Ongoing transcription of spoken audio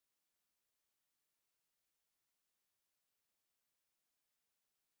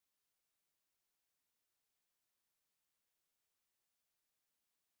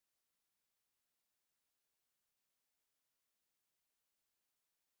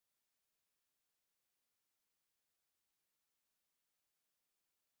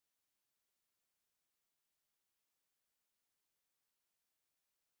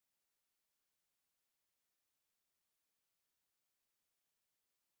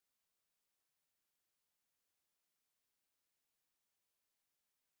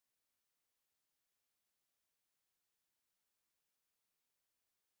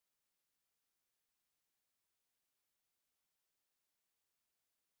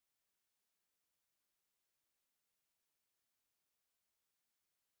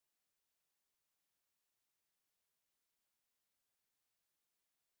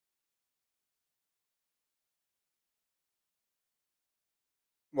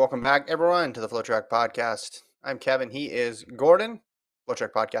Welcome back, everyone, to the FloTrack podcast. I'm Kevin. He is Gordon.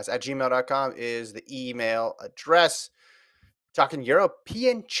 FloTrack podcast at gmail.com is the email address. Talking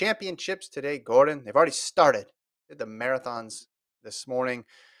European Championships today, Gordon. They've already started. Did the marathons this morning.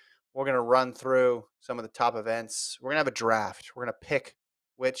 We're going to run through some of the top events. We're going to have a draft. We're going to pick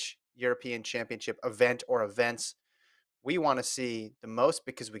which European Championship event or events we want to see the most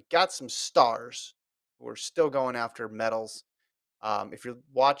because we got some stars who are still going after medals. If you're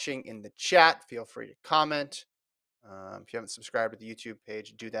watching in the chat, feel free to comment. If you haven't subscribed to the YouTube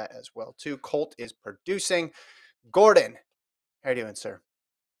page, do that as well too. Colt is producing. Gordon, how are you doing, sir?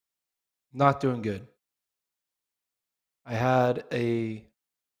 Not doing good. I had a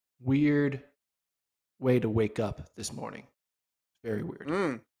weird way to wake up this morning. Very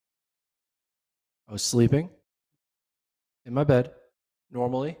weird. I was sleeping in my bed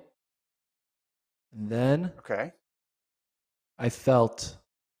normally, and then Okay. I felt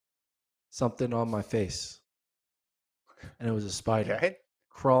something on my face, and it was a spider Okay.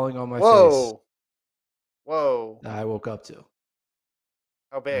 crawling on my face Whoa. Whoa. that I woke up to.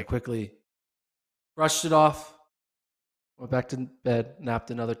 How And I big? quickly brushed it off, went back to bed, napped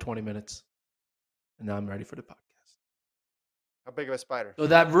another 20 minutes, and now I'm ready for the podcast. How big of a spider? So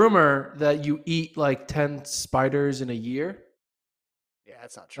that rumor that you eat like 10 spiders in a year, Yeah,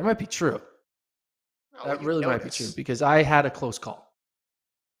 that's not that true. might be true. Oh, That you really might be true notice. because I had a close call.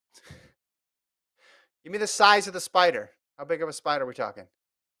 Give me the size of the spider. How big of a spider are we talking?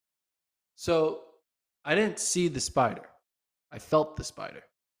 So I didn't see the spider. I felt the spider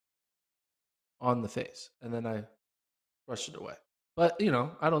on the face, and then I brushed it away. But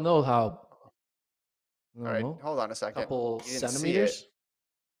I don't know how. I All don't right, know, hold on a second. couple You didn't see it. centimeters.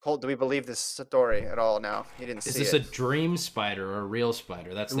 Colt, do we believe this story at all now? You didn't Is see this it. a dream spider or a real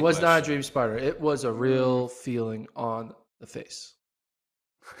spider? That's It the was question. not a dream spider. It was a real feeling on the face.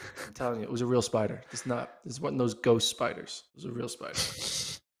 I'm telling you, it was a real spider. It's not. It's one of those ghost spiders. It was a real spider.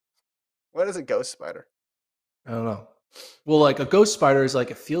 What is a ghost spider? I don't know. Well, like a ghost spider is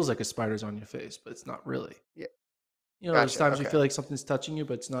like it feels like a spider's on your face, but it's not really. Yeah. There's Gotcha. times you Okay. feel like something's touching you,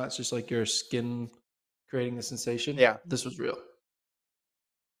 but it's not. It's just like your skin creating the sensation. Yeah. This was real.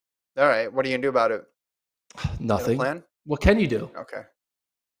 All right. What are you gonna do about it? You have a Nothing. plan? What can you do? Okay.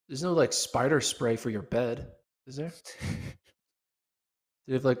 There's no like spider spray for your bed, is there? Do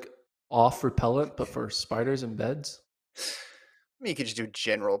you have like off repellent, but for spiders and beds? I mean, you could just do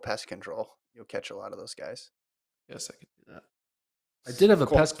general pest control. You'll catch a lot of those guys. Yes, I could do that. I did have a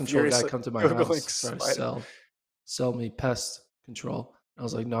Colt pest control guy furiously come to my googling house try to spider. sell me pest control. I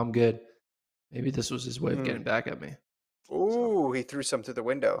was like, no, I'm good. Maybe this was his way of getting back at me. Ooh, he threw some through the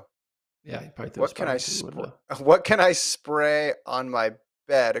window. Yeah, he probably threw a What can spider I through the window. What can I spray on my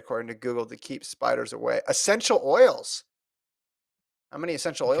bed according to Google to keep spiders away? Essential oils. How many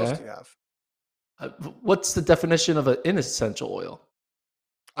essential oils Okay. do you have? What's the definition of an inessential oil?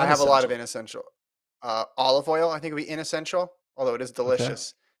 I have a lot of inessential. Olive oil, I think, would be inessential, although it is Okay.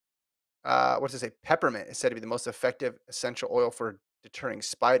 delicious. What does it say? Peppermint is said to be the most effective essential oil for deterring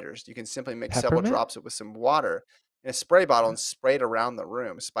spiders. You can simply mix several Peppermint? drops with some water in a spray bottle and spray it around the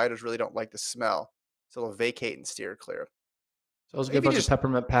room. Spiders really don't like the smell, so they'll vacate and steer clear. So I was get a Maybe bunch of just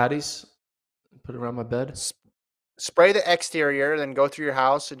peppermint patties and put it around my bed. spray the exterior, then go through your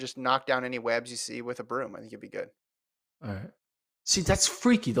house and just knock down any webs you see with a broom. I think it'd be good. All right. See, that's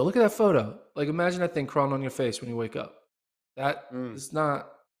freaky though. Look at that photo. Like, imagine that thing crawling on your face when you wake up. That is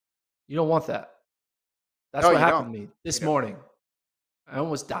not. You don't want that. That's No, what you happened don't. to me this You don't. morning. I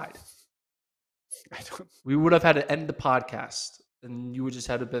almost died. I don't. We would have had to end the podcast, and you would just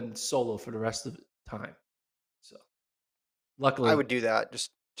had to been solo for the rest of the time. So, luckily, I would do that.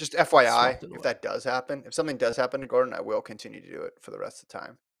 Just swapped FYI, it if away. that does happen, if something does happen to Gordon, I will continue to do it for the rest of the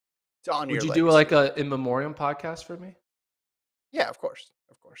time. It's on Would your you do legacy. like a in memoriam podcast for me? Yeah, of course.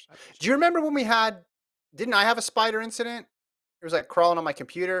 Of course. Do you remember when didn't I have a spider incident? It was like crawling on my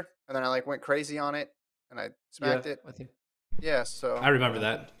computer and then I like went crazy on it and I Yeah, smacked it. I think. Yeah, so I remember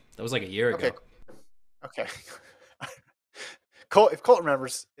that. That was like a year okay. ago. Okay. Colt, if Colt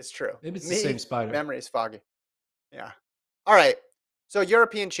remembers, it's true. Maybe it's the same spider. Memory is foggy. Yeah. All right. So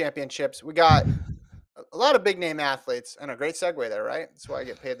European Championships, we got a lot of big name athletes and a great segue there, right? That's why I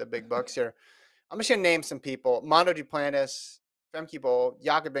get paid the big bucks here. I'm just gonna name some people: Mondo Duplantis, Femke Bol,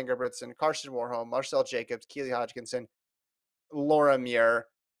 Jakob Ingebrigtsen, Karsten Warholm, Marcel Jacobs, Keely Hodgkinson, Laura Muir.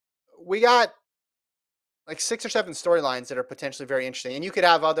 We got like 6 or 7 storylines that are potentially very interesting, and you could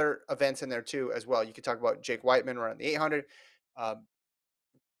have other events in there too as well. You could talk about Jake Whiteman around the 800. Um,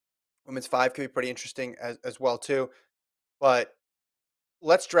 women's 5 could be pretty interesting as well too. But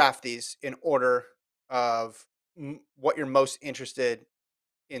let's draft these in order of what you're most interested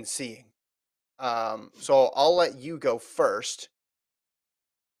in seeing. So I'll let you go first.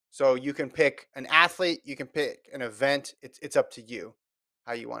 So you can pick an athlete, you can pick an event. It's up to you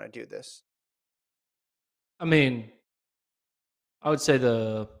how you want to do this. I mean, I would say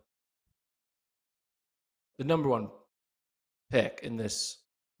the number one pick in this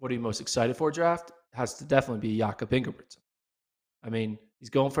what are you most excited for draft has to definitely be Jakob Ingebrigtsen. I mean,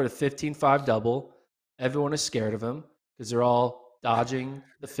 he's going for the 15-5 double. Everyone is scared of him because they're all dodging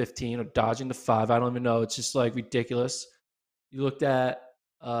the 15 or dodging the 5. I don't even know. It's just like ridiculous. You looked at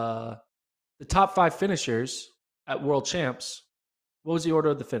the top 5 finishers at World Champs. What was the order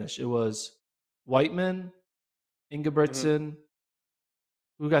of the finish? It was Whiteman, Hmm. Ingebrigtsen.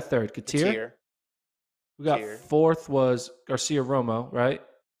 Who got third? The Katir. tier, Who got tier. fourth was Garcia Romo, right?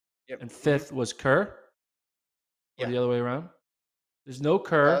 Yep. And Hmm. fifth was Kerr, or Yeah. the other way around. There's no No,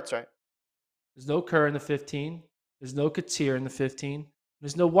 Kerr. that's right. There's no Kerr in the 15. There's no Katir in the 15.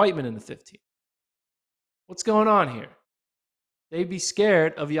 There's no Whiteman in the 15. What's going on here? They'd be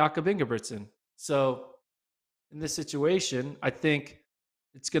scared of Jakob Ingebrigtsen. So in this situation, I think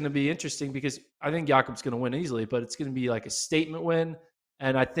it's going to be interesting because I think Jakob's going to win easily, but it's going to be like a statement win.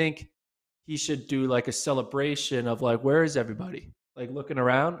 And I think he should do like a celebration of like, where is everybody? Like looking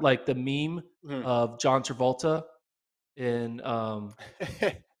around, like the meme Mhm. of John Travolta in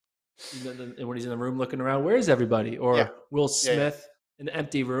when he's in the room looking around, where is everybody? Yeah. Or Will Yeah. Yeah. Smith in an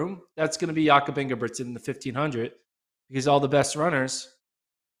empty room. That's going to be Jakob Ingebrigtsen in the 1500 because all the best runners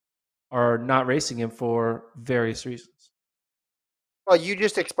are not racing him for various reasons. Well, you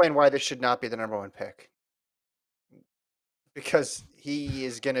just explained why this should not be the number one pick because he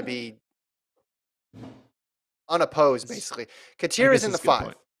is going to be unopposed, It's, basically. I Katir is guess in the it's a good five.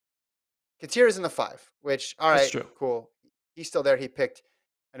 point. Katir is in the five, which, all That's right, true. cool. He's still there. He picked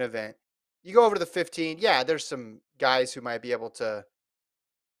an event. You go over to the 15. Yeah, there's some guys who might be able to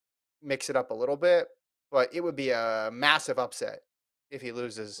mix it up a little bit, but it would be a massive upset if he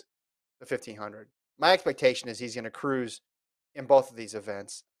loses the 1500. My expectation is he's going to cruise in both of these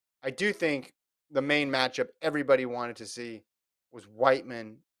events. I do think the main matchup everybody wanted to see was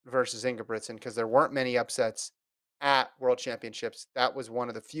Whiteman versus Ingebrigtsen because there weren't many upsets at World Championships. That was one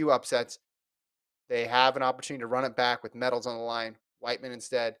of the few upsets. They have an opportunity to run it back with medals on the line. Whiteman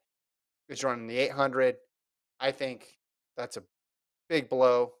instead is running the 800. I think that's a big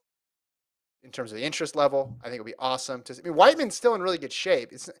blow in terms of the interest level. I think it'll be awesome to see. I mean, Whiteman's still in really good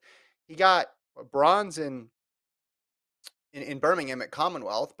shape. He got bronze in Birmingham at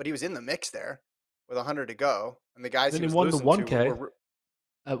Commonwealth, but he was in the mix there with 100 to go, and the guys Then he he was won the losing to 1K were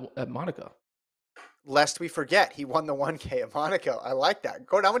at Monaco. lest we forget he won the 1K at Monaco. I like that.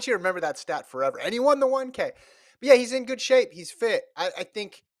 Gordon, I want you to remember that stat forever. And he won the 1K. But yeah, he's in good shape. He's fit. I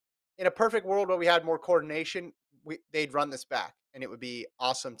think in a perfect world where we had more coordination, they'd run this back, and it would be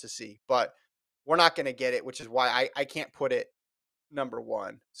awesome to see. But we're not going to get it, which is why I can't put it number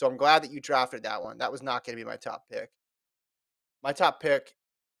one. So I'm glad that you drafted that one. That was not going to be my top pick. My top pick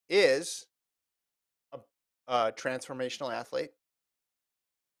is a transformational athlete,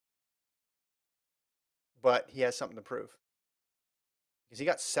 but he has something to prove because he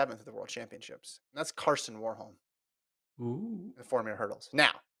got seventh at the World Championships. And that's Karsten Warholm Ooh. in the 4-meter hurdles.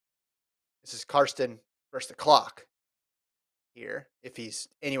 Now, this is Karsten versus the clock here. If he's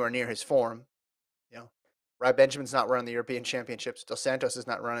anywhere near his form, you know, Rai Benjamin's not running the European Championships. Dos Santos is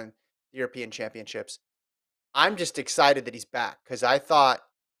not running the European Championships. I'm just excited that he's back because I thought,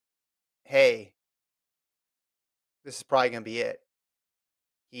 hey, this is probably going to be it.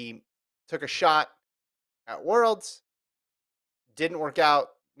 He took a shot at Worlds, didn't work out.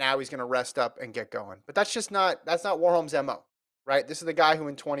 Now he's going to rest up and get going. But that's not Warholm's MO, right? This is the guy who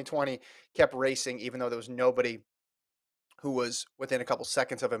in 2020 kept racing even though there was nobody who was within a couple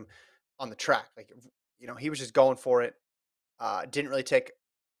seconds of him on the track. Like, he was just going for it. Didn't really take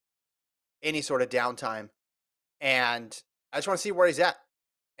any sort of downtime. And I just want to see where he's at.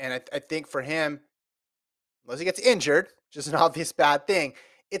 And I think for him, unless he gets injured, which is an obvious bad thing,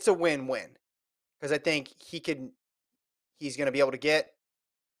 it's a win-win. Because I think he's going to be able to get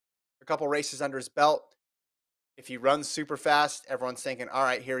a couple races under his belt. If he runs super fast, everyone's thinking, all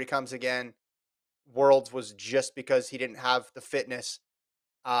right, here he comes again. Worlds was just because he didn't have the fitness.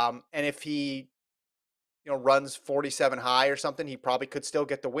 And if he, runs 47 high or something, he probably could still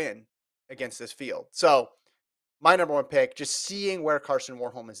get the win against this field. So my number one pick, just seeing where Karsten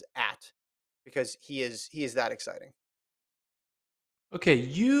Warholm is at, because he is that exciting. Okay,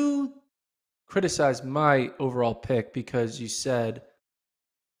 you criticized my overall pick because you said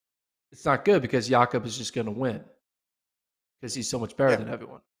it's not good because Jakob is just going to win because he's so much better Yeah. than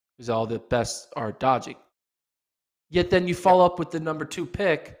everyone because all the best are dodging. Yet then you Yeah, follow up with the number 2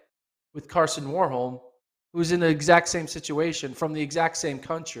 pick with Carson Warholm, who's in the exact same situation from the exact same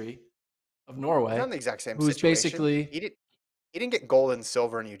country of he's not Norway, in the exact same who's situation. basically He didn't get gold and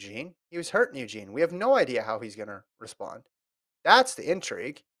silver in Eugene. He was hurt in Eugene. We have no idea how he's gonna respond. That's the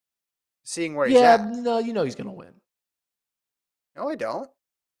intrigue, seeing where he's yeah, at. no, he's gonna win. No, I don't.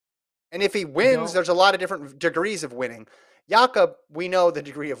 And if he You wins, don't? there's a lot of different degrees of winning. Jakob, we know the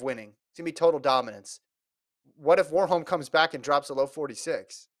degree of winning. It's gonna be total dominance. What if Warholm comes back and drops a low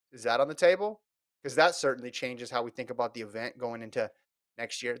 46? Is that on the table? Because that certainly changes how we think about the event going into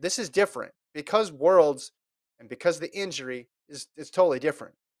next year. This is different because Worlds and because the injury is totally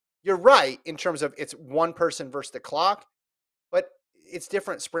different. You're right in terms of it's one person versus the clock, but it's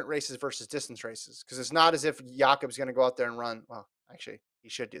different sprint races versus distance races because it's not as if Jakob's going to go out there and run. Well, actually, he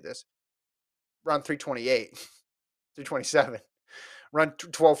should do this. Run 328, 327, run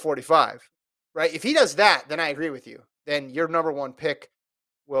 1245, right? If he does that, then I agree with you. Then your number one pick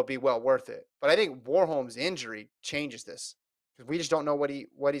will be well worth it. But I think Warholm's injury changes this because we just don't know what he's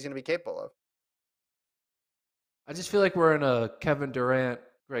going to be capable of. I just feel like we're in a Kevin Durant,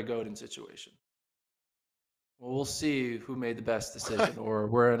 Greg Oden situation. Well, we'll see who made the best decision, or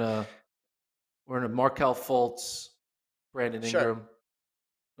we're in a Markel Fultz, Brandon Sure. Ingram.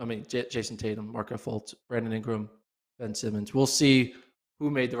 I mean, Jason Tatum, Markel Fultz, Brandon Ingram, Ben Simmons. We'll see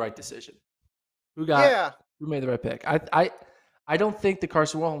who made the right decision. Who got Yeah. who made the right pick. I don't think the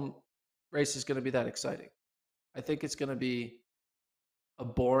Carson Wentz race is going to be that exciting. I think it's going to be a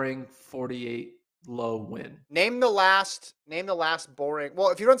boring 48 low win. Name the last boring. Well,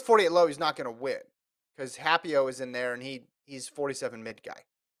 if he runs 48 low, he's not going to win because Happio is in there and he's 47 mid guy.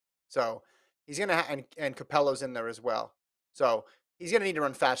 So he's going to and Capello's in there as well. So he's going to need to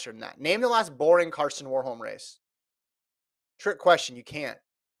run faster than that. Name the last boring Carson Warholm race. Trick question. You can't.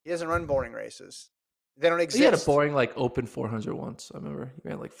 He doesn't run boring races. They don't He had a exist. boring like open 400 once. I remember he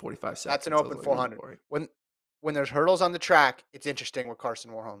ran like 45 That's an seconds. I was open like, really 400. boring. When there's hurdles on the track, it's interesting with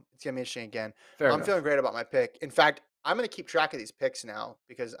Carson Warholm. It's gonna be interesting again. Fair I'm enough. feeling great about my pick. In fact, I'm gonna keep track of these picks now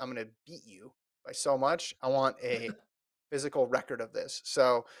because I'm gonna beat you by so much. I want a physical record of this.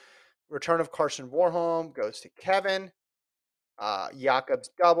 So return of Carson Warholm goes to Kevin. Jakob's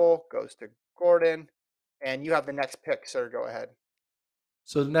double goes to Gordon. And you have the next pick, sir. Go ahead.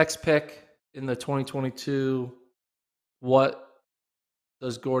 So the next pick in the 2022, what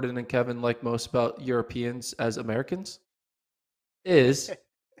does Gordon and Kevin like most about Europeans as Americans? Is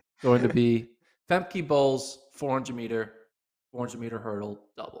going to be Femke Bowles 400 meter hurdle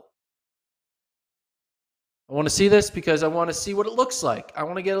double. I want to see this because I want to see what it looks like. I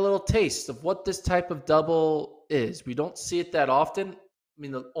want to get a little taste of what this type of double is. We don't see it that often. I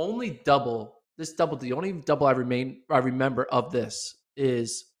mean, the only double I remember of this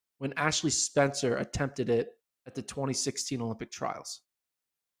is when Ashley Spencer attempted it at the 2016 Olympic trials.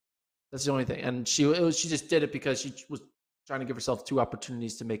 That's the only thing. And she just did it because she was trying to give herself 2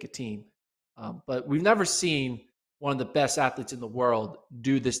 opportunities to make a team. But we've never seen one of the best athletes in the world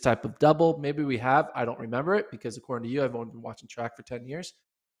do this type of double. Maybe we have. I don't remember it because according to you, I've only been watching track for 10 years.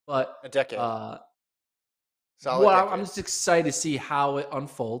 But A decade. uh, Solid I'm decade. just excited to see how it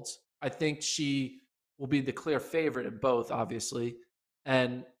unfolds. I think she will be the clear favorite in both, obviously.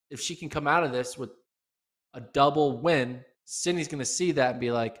 And if she can come out of this with a double win, Sydney's going to see that and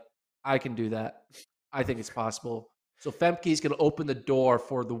be like, I can do that. I think it's possible. So Femke is going to open the door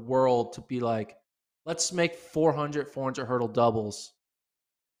for the world to be like, let's make 400 hurdle doubles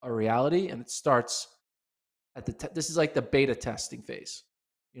a reality. And it starts at this is like the beta testing phase,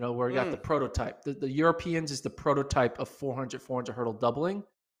 where we got the prototype. The Europeans is the prototype of 400 hurdle doubling,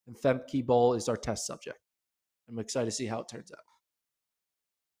 and Femke Bowl is our test subject. I'm excited to see how it turns out.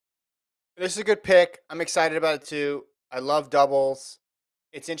 This is a good pick. I'm excited about it too. I love doubles.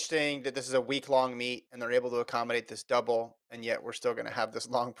 It's interesting that this is a week-long meet and they're able to accommodate this double, and yet we're still going to have this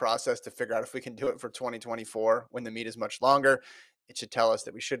long process to figure out if we can do it for 2024 when the meet is much longer. It should tell us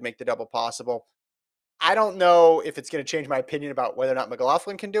that we should make the double possible. I don't know if it's going to change my opinion about whether or not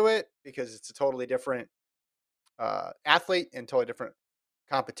McLaughlin can do it because it's a totally different athlete and totally different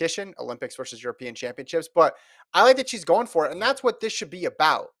competition, Olympics versus European Championships. But I like that she's going for it, and that's what this should be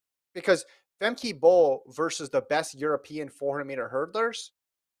about. Because Femke Bowl versus the best European 400-meter hurdlers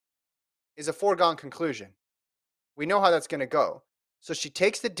is a foregone conclusion. We know how that's going to go. So she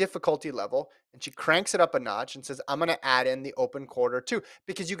takes the difficulty level and she cranks it up a notch and says, I'm going to add in the open quarter too.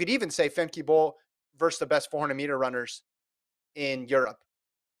 Because you could even say Femke Bowl versus the best 400-meter runners in Europe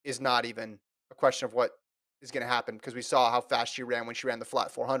is not even a question of what is going to happen because we saw how fast she ran when she ran the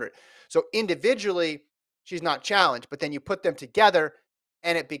flat 400. So individually, she's not challenged, but then you put them together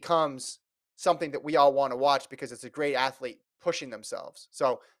and it becomes something that we all want to watch because it's a great athlete pushing themselves.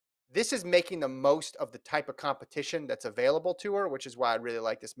 So this is making the most of the type of competition that's available to her, which is why I really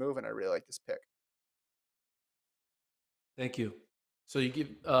like this move and I really like this pick. Thank you. So you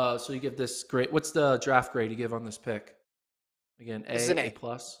give this grade. What's the draft grade you give on this pick? Again, This is an A A.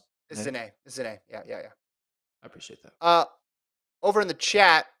 plus. This is an A. This is an A. Yeah, yeah, I appreciate that. yeah. Over in the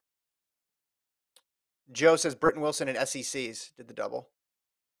chat, Joe says Britton Wilson and SECs did the double.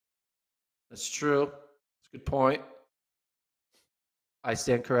 That's true. That's a good point. I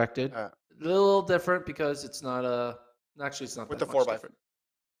stand corrected. Uh, A little different because it's not a. Actually, it's not with that the much 4x4. different.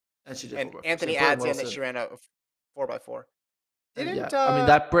 And she did And 4x4. Anthony Burton adds in that Wilson. she ran a 4x4. And Didn't I mean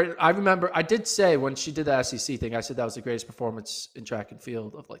that Brit. I remember I did say when she did the SEC thing, I said that was the greatest performance in track and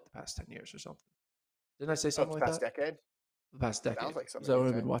field of like the past 10 years or something. Didn't I say something the like past that? decade? The past decade. Sounds like Because something I've you'd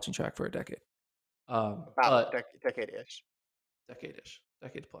only say. been watching track for a decade. About But decade-ish.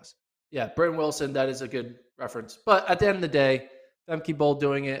 decade plus. Yeah, Burton Wilson. That is a good reference. But at the end of the day, Femke Bowl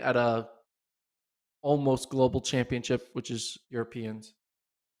doing it at a almost global championship, which is Europeans.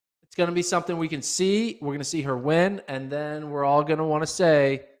 It's going to be something we can see. We're going to see her win, and then we're all going to want to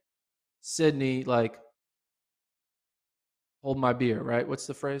say, Sydney, like, hold my beer, right? What's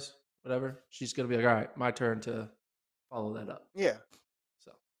the phrase? Whatever. She's going to be like, all right, my turn to follow that up. Yeah.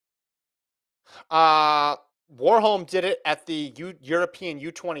 So Warholm did it at the European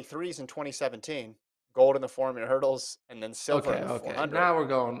U23s in 2017. Gold in the 400 hurdles and then silver in the 400. Now we're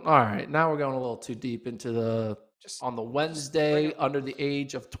going. All right, now we're going a little too deep into the Just on the just bring Wednesday it. under the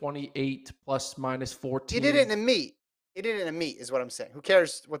age of 28 plus minus 14. He did it in a meet. He did it in a meet, is what I'm saying. Who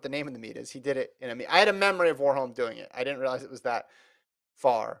cares what the name of the meet is? He did it in a meet. I had a memory of Warholm doing it. I didn't realize it was that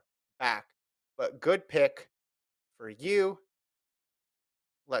far back. But good pick for you.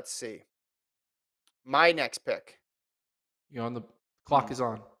 Let's see. My next pick. You're on the clock is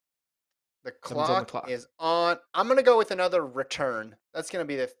on. The Kevin's on the clock clock. is on. I'm going to go with another return. That's going to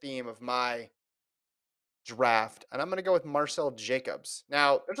be the theme of my draft. And I'm going to go with Marcel Jacobs.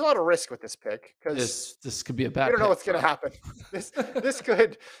 Now, there's a lot of risk with this pick because This could be a we bad. don't know pick, what's going to bro.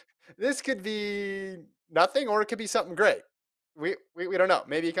 happen. This could be nothing or it could be something great. We don't know.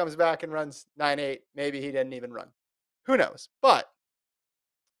 Maybe he comes back and runs 9.8. Maybe he didn't even run. Who knows? But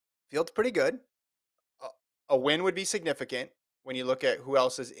field's pretty good. A win would be significant when you look at who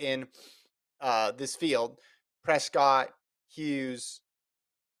else is in this field. Prescott, Hughes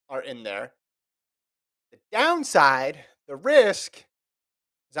are in there. The downside, the risk,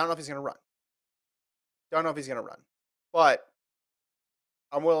 is I don't know if he's going to run. Don't know if he's going to run. But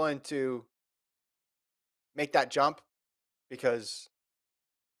I'm willing to make that jump because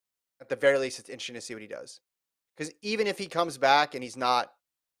at the very least, it's interesting to see what he does. Because even if he comes back and he's not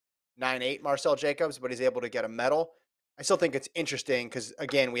 9.8 Marcel Jacobs, but he's able to get a medal, I still think it's interesting because,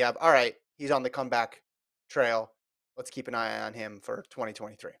 again, we have, all right, he's on the comeback trail. Let's keep an eye on him for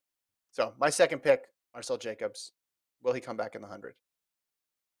 2023. So my second pick, Marcel Jacobs. Will he come back in the 100?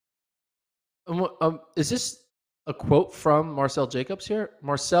 Is this a quote from Marcel Jacobs here?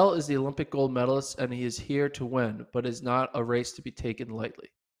 Marcel is the Olympic gold medalist and he is here to win, but is not a race to be taken lightly.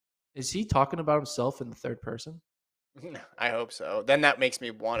 Is he talking about himself in the third person? I hope so. Then that makes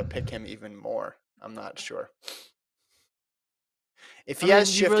me want to pick him even more. I'm not sure. If he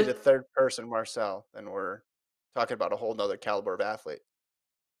has shifted to third person Marcel, then we're talking about a whole nother caliber of athlete.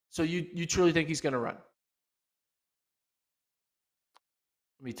 So you truly think he's going to run?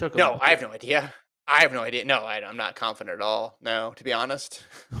 I mean, he took No, I have no idea. I have no idea. No, I'm not confident at all. No, to be honest.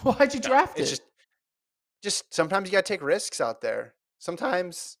 Why'd you draft it? It's just sometimes you got to take risks out there.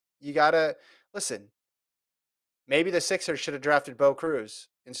 Sometimes you got to listen. Maybe the Sixers should have drafted Bo Cruz.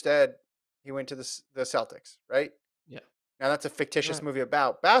 Instead, he went to the Celtics, right? Yeah. Now, that's a fictitious movie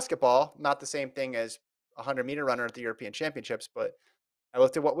about basketball, not the same thing as a 100-meter runner at the European Championships, but I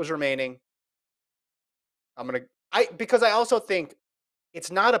looked at what was remaining. Because I also think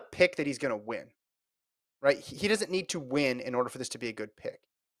it's not a pick that he's going to win, right? He doesn't need to win in order for this to be a good pick.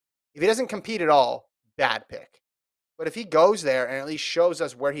 If he doesn't compete at all, bad pick. But if he goes there and at least shows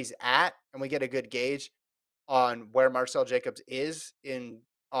us where he's at and we get a good gauge on where Marcel Jacobs is in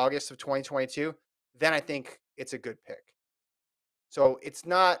August of 2022, then I think it's a good pick. So it's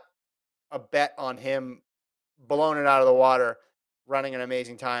not a bet on him blowing it out of the water, running an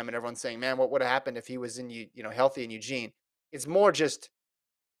amazing time, and everyone's saying, man, what would have happened if he was in healthy in Eugene? It's more just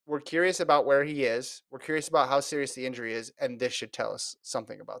we're curious about where he is. We're curious about how serious the injury is, and this should tell us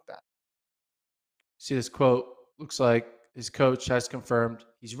something about that. See this quote? Looks like his coach has confirmed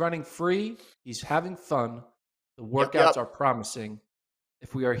he's running free. He's having fun. The workouts are promising.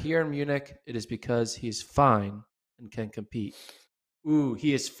 If we are here in Munich, it is because he's fine and can compete. Ooh,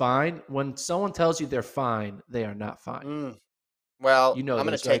 he is fine. When someone tells you they're fine, they are not fine. Well, You know I'm going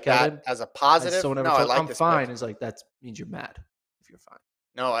to this, right, take that Kevin? as a Has positive. someone ever No, I told like I'm this fine? pick. Is like that means you're mad if you're fine.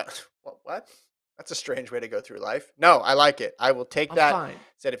 No, what? That's a strange way to go through life. No, I like it. I will take I'm that. fine.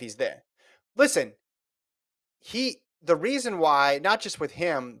 Said if he's there. Listen, the reason why, not just with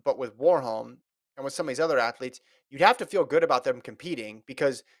him, but with Warholm and with some of these other athletes, you'd have to feel good about them competing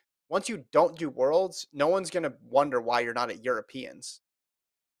because once you don't do worlds, no one's going to wonder why you're not at Europeans.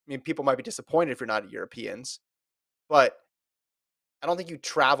 I mean, people might be disappointed if you're not at Europeans, but I don't think you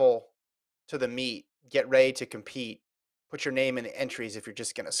travel to the meet, get ready to compete, put your name in the entries if you're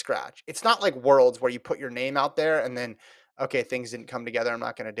just going to scratch. It's not like worlds where you put your name out there and then, okay, things didn't come together. I'm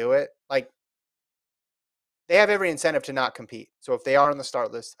not going to do it. Like, they have every incentive to not compete. So if they are on the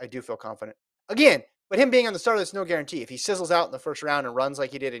start list, I do feel confident. Again, but him being on the start list, no guarantee. If he sizzles out in the first round and runs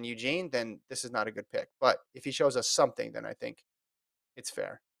like he did in Eugene, then this is not a good pick. But if he shows us something, then I think it's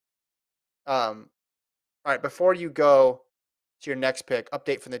fair. All right, before you go to your next pick,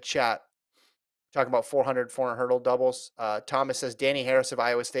 update from the chat. Talking about 400 hurdle doubles. Thomas says Danny Harris of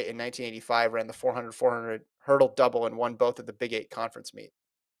Iowa State in 1985 ran the 400 hurdle double and won both at the Big 8 conference meet.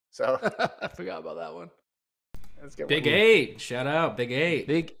 So I forgot about that one. that's a good Big one. 8. Shout out. Big 8.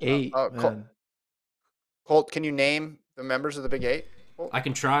 Big 8, man. Colt, can you name the members of the Big 8? I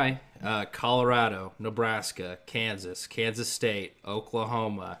can try. Colorado, Nebraska, Kansas, Kansas State,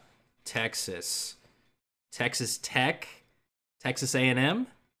 Oklahoma, Texas, Texas Tech, Texas A&M.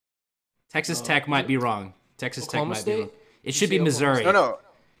 Texas Tech might be wrong. Texas Oklahoma Tech might State? be wrong. It You should say be Oklahoma Missouri. State? No.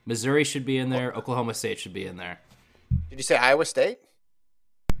 Missouri should be in there. Oklahoma State should be in there. Did you say Iowa State?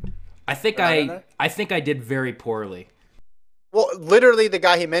 I think They're not in there? I think I did very poorly. Well, literally the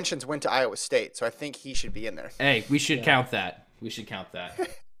guy he mentions went to Iowa State, so I think he should be in there. Hey, we should count that. We should count that.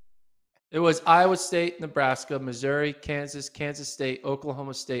 It was Iowa State, Nebraska, Missouri, Kansas, Kansas State,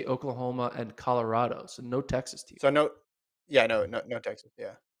 Oklahoma, and Colorado. So no Texas team. So no Texas.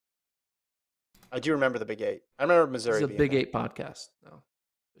 Yeah, I do remember the Big 8. I remember This Missouri is a being Big there. 8 podcast now,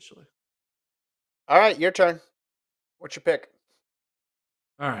 officially. All right, your turn. What's your pick?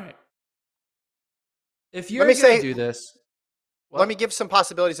 All right. If you're going to do this, let me give some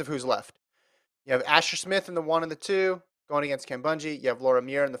possibilities of who's left. You have Asher Smith in the 1 and the 2 going against Ken Bungie. You have Laura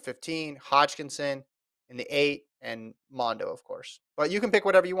Muir in the 15, Hodgkinson in the 8, and Mondo, of course. But you can pick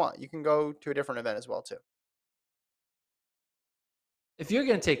whatever you want. You can go to a different event as well, too. If you're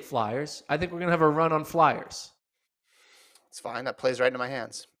going to take flyers, I think we're going to have a run on flyers. It's fine. That plays right into my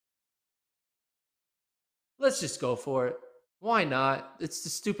hands. Let's just go for it. Why not? It's the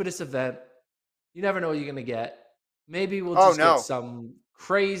stupidest event. You never know what you're going to get. Maybe we'll just get some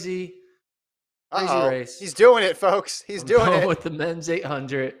crazy race. He's doing it, folks. He's doing it. With the men's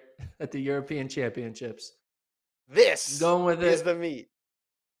 800 at the European Championships. This going with is the meet.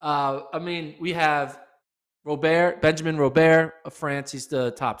 I mean, we have Benjamin Robert of France. He's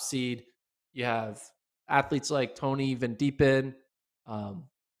the top seed. You have athletes like Tony Van Diepen,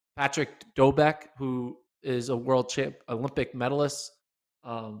 Patrick Dobek, who is a world Olympic medalist.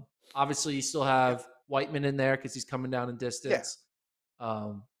 Obviously, you still have Whiteman in there because he's coming down in distance.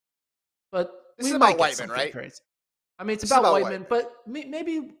 Yeah. But this is about Whiteman, right? Crazy. I mean, it's about Whiteman, but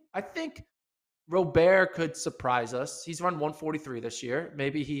maybe I think Robert could surprise us. He's run 143 this year.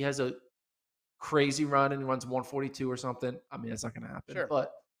 Maybe he has a crazy run and he runs 142 or something. I mean, that's not going to happen. Sure.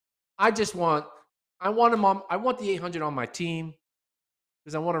 But I want him on. I want the 800 on my team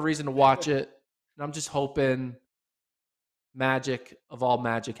because I want a reason to watch it. And I'm just hoping magic of all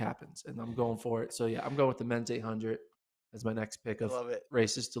magic happens, and I'm going for it. So yeah, I'm going with the men's 800 as my next pick of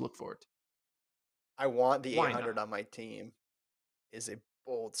races to look forward to. I want the 800 on my team is a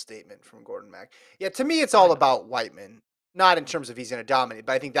bold statement from Gordon Mack. Yeah, to me, it's all about Whiteman, not in terms of he's going to dominate,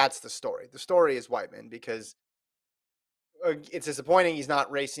 but I think that's the story. The story is Whiteman because it's disappointing he's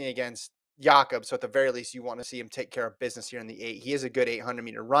not racing against Jakob. So at the very least, you want to see him take care of business here in the 8. He is a good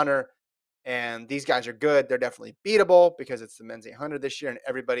 800-meter runner, and these guys are good. They're definitely beatable because it's the men's 800 this year, and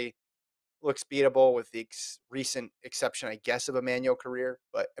everybody looks beatable with the recent exception, I guess, of Emmanuel Career,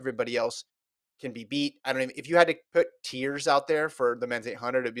 but everybody else can be beat. I don't even, if you had to put tiers out there for the men's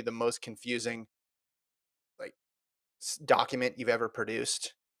 800, it'd be the most confusing document you've ever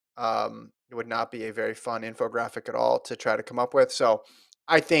produced. It would not be a very fun infographic at all to try to come up with. So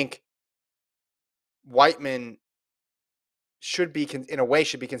I think Whiteman should be, in a way,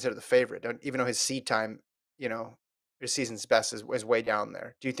 should be considered the favorite, even though his seed time, his season's best is way down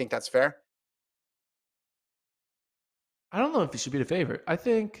there. Do you think that's fair? I don't know if he should be the favorite. I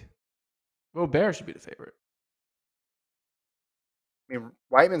think Robert should be the favorite. I mean,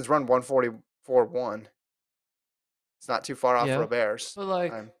 Whiteman's run 144.1. It's not too far off Yeah. Robert's. But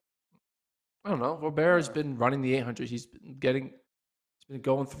like, I'm, I don't know. Robert has uh, been running the 800. He's been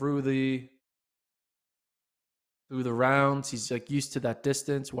going through the rounds. He's like used to that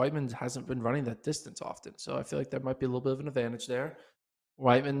distance. Whiteman hasn't been running that distance often, so I feel like there might be a little bit of an advantage there.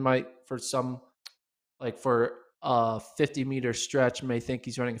 Whiteman might, for some, like for a 50-meter stretch, may think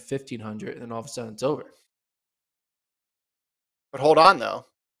he's running a 1500, and then all of a sudden it's over. but hold on though.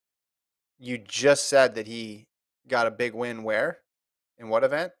 You just said that he got a big win where? In what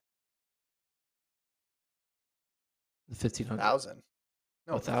event? The 1500, 1,000.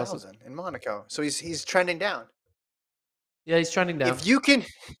 No, the 1,000. 1,000 in Monaco. So he's trending down. Yeah, he's trending down. If you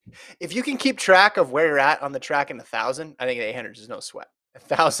can keep track of where you're at on the track in the 1,000, I think the 800 is no sweat.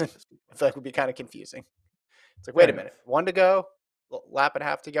 1,000, I feel like would be kind of confusing. It's like, wait a minute, one to go, lap and a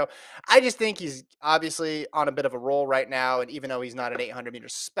half to go. I just think he's obviously on a bit of a roll right now, and even though he's not an 800-meter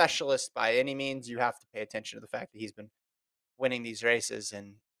specialist by any means, you have to pay attention to the fact that he's been winning these races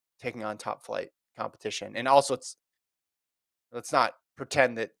and taking on top flight competition. And also, let's not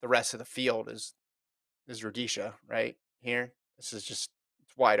pretend that the rest of the field is Rhodesia right here. This is just,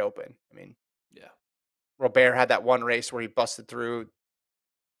 it's wide open. I mean, Yeah. Robert had that one race where he busted through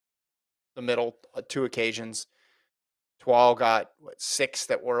the middle 2 occasions. Twal got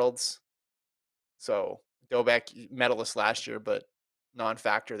sixth at Worlds. So Dobek medalist last year, but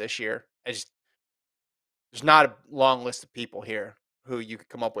non-factor this year. There's not a long list of people here who you could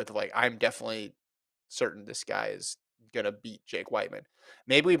come up with like, I'm definitely certain this guy is gonna beat Jake Whiteman.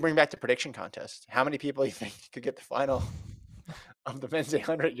 Maybe we bring back the prediction contest. How many people do you think could get the final of the men's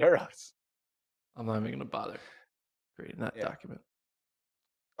 800 Euros? I'm not even going to bother creating that document.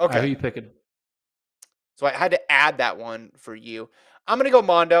 Okay. All right, who are you picking? So I had to add that one for you. I'm going to go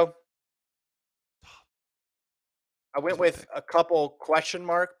Mondo. I went with a couple question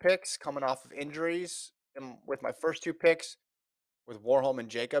mark picks coming off of injuries and with my first 2 picks with Warholm and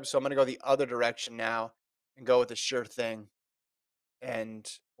Jacobs. So I'm going to go the other direction now and go with a sure thing. And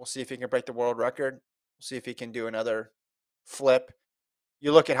we'll see if he can break the world record. We'll see if he can do another flip.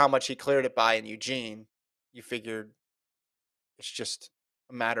 You look at how much he cleared it by in Eugene, you figured it's just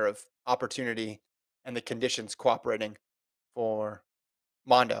a matter of opportunity and the conditions cooperating for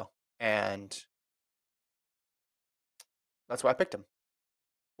Mondo. And that's why I picked him.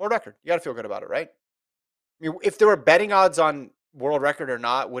 World record. You got to feel good about it, right? I mean, if there were betting odds on world record or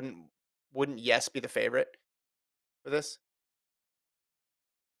not, wouldn't Yes be the favorite for this?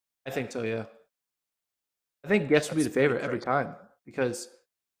 I think so, yeah. I think Guess would be the That's pretty favorite every crazy. time because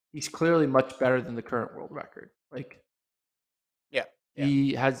he's clearly much better than the current world record. Like, Yeah.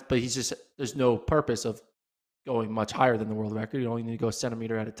 he has, but he's just, there's no purpose of going much higher than the world record. You only need to go a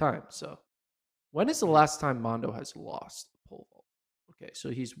centimeter at a time. So, when is the last time Mondo has lost a pole vault? Okay, so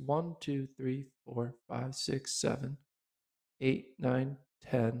he's 1, 2, 3, 4, 5, 6, 7, 8, 9,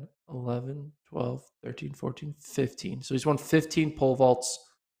 10, 11, 12, 13, 14, 15. So he's won 15 pole vaults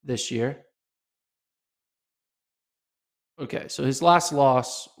this year. Okay, so his last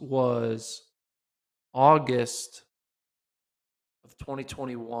loss was August of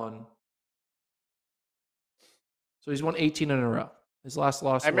 2021. So he's won 18 in a row. His last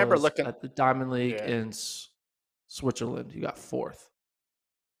loss I remember was looking at the Diamond League Yeah. in Switzerland. He got 4th.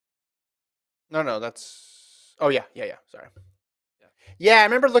 No, that's. Oh yeah. Sorry. Yeah, I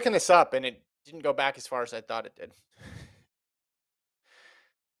remember looking this up, and it didn't go back as far as I thought it did.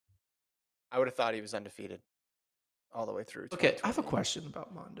 I would have thought he was undefeated all the way through. Okay, I have a question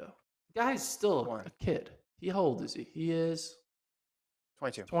about Mondo. The guy's still Go on. a kid. How old is he? He is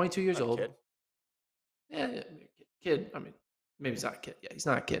 22. 22 years Not a old. kid. Yeah, kid. I mean, maybe he's not a kid. Yeah, he's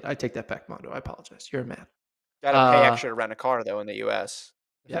not a kid. I take that back, Mondo. I apologize. You're a man. Got to pay extra to rent a car though in the U.S.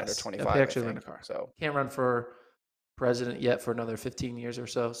 If you're under Yes, 25. pay extra I to rent think. a car. So Can't run for president yet for another 15 years or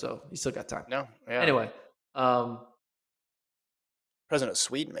so. So he's still got time. no. Yeah. Anyway, President of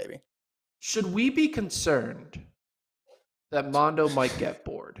Sweden, maybe. should we be concerned that Mondo might get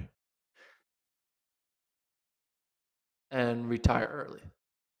bored and retire early?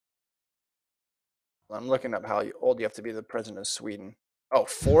 I'm looking up how old you have to be the president of Sweden. Oh,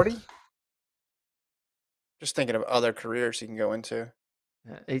 40? Just thinking of other careers he can go into.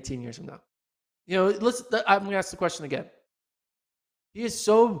 Yeah, 18 years from now. You know, I'm going to ask the question again. He is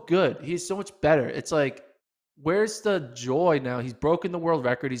so good. He's so much better. It's like, where's the joy now? He's broken the world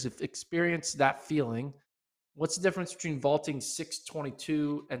record. He's experienced that feeling. What's the difference between vaulting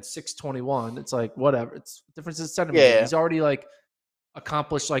 622 and 621? It's like, whatever. It's difference is centimeter. Yeah. He's already like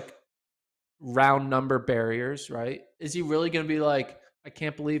accomplished like round number barriers, right? Is he really going to be like, I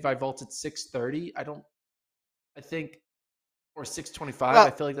can't believe I vaulted 630? I think, or 625. Well,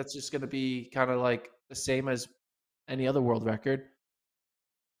 I feel like that's just going to be kind of like the same as any other world record.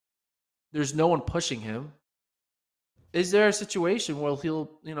 There's no one pushing him. Is there a situation where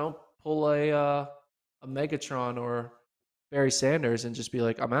he'll, pull a Megatron or Barry Sanders and just be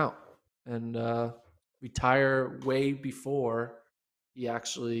like, I'm out, and retire way before he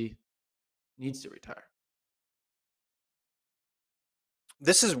actually needs to retire?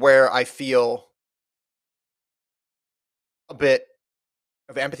 This is where I feel a bit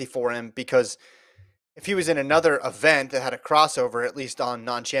of empathy for him, because if he was in another event that had a crossover, at least on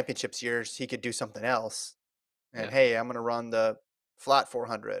non-championships years, he could do something else. And Yeah. hey, I'm going to run the flat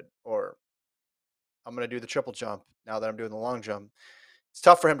 400, or I'm going to do the triple jump now that I'm doing the long jump. It's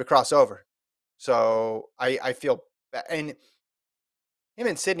tough for him to cross over. So I feel and him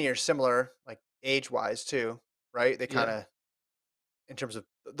and Sydney are similar, like age wise too, right? They kind Yeah. of, in terms of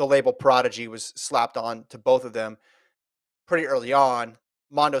the label prodigy was slapped on to both of them pretty early on.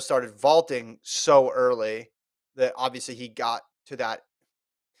 Mondo started vaulting so early that obviously he got to that.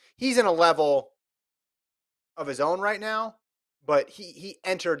 He's in a level of his own right now, but he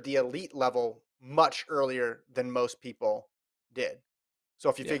entered the elite level much earlier than most people did. So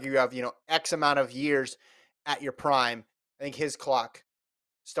if you Yeah. figure you have, X amount of years at your prime, I think his clock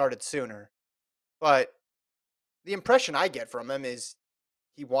started sooner. But the impression I get from him is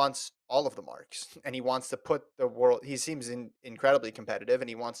he wants all of the marks, and he wants to put the world, he seems incredibly competitive, and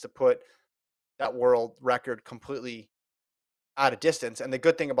he wants to put that world record completely at a distance. And the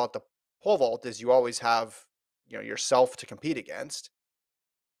good thing about the pole vault is you always have, yourself to compete against.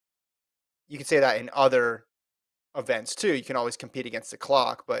 You can say that in other events too. You can always compete against the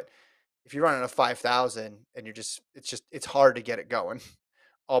clock, but if you're running a 5,000 and it's hard to get it going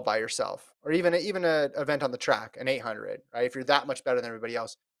all by yourself, or even an event on the track, an 800, right? If you're that much better than everybody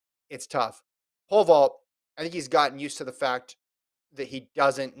else, it's tough. Pole vault, I think he's gotten used to the fact that he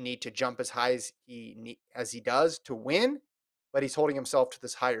doesn't need to jump as high as he does to win, but he's holding himself to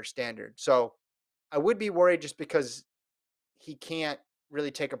this higher standard. So I would be worried just because he can't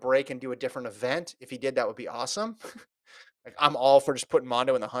really take a break and do a different event. If he did, that would be awesome. Like, I'm all for just putting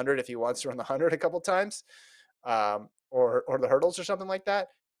Mondo in the 100 if he wants to run the 100 a couple times, or the hurdles or something like that.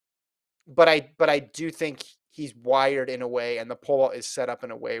 But I do think he's wired in a way, and the pole is set up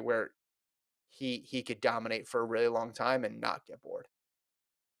in a way where he could dominate for a really long time and not get bored.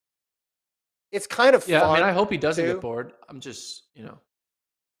 It's kind of Yeah. I mean, I fun hope he doesn't get too. bored. I'm just,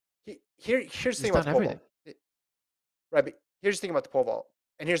 Here's the he's thing about done the pole everything. vault. Right, but here's the thing about the pole vault,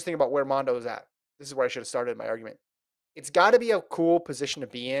 and here's the thing about where Mondo is at. This is where I should have started my argument. It's got to be a cool position to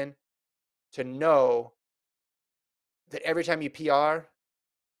be in, to know that every time you PR,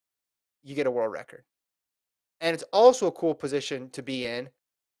 you get a world record. And it's also a cool position to be in,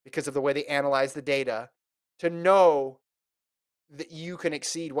 because of the way they analyze the data, to know that you can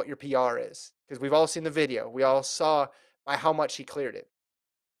exceed what your PR is. Because we've all seen the video. We all saw by how much he cleared it.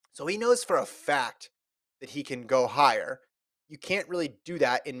 So he knows for a fact that he can go higher. You can't really do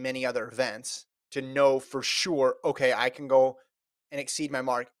that in many other events to know for sure, okay, I can go and exceed my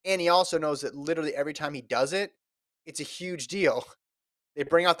mark. And he also knows that literally every time he does it, it's a huge deal. They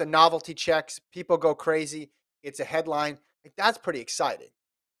bring out the novelty checks, people go crazy. It's a headline. Like, that's pretty exciting.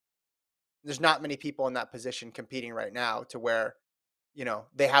 There's not many people in that position competing right now to where,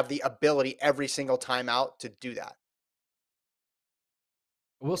 they have the ability every single time out to do that.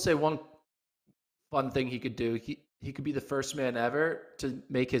 I will say one fun thing he could do. He could be the first man ever to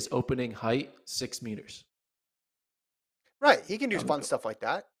make his opening height 6 meters. Right. He can do That would be fun cool. stuff like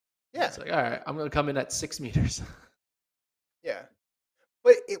that. Yeah. It's like, all right, I'm going to come in at 6 meters. Yeah.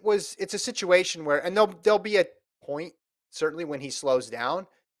 But it's a situation where, and there'll be a point certainly when he slows down,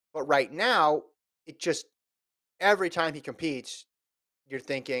 but right now it just, every time he competes, you're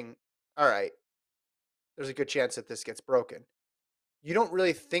thinking, all right, there's a good chance that this gets broken. You don't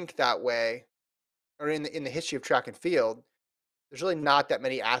really think that way, or in the history of track and field, there's really not that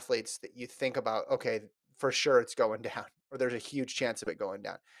many athletes that you think about, okay, for sure it's going down, or there's a huge chance of it going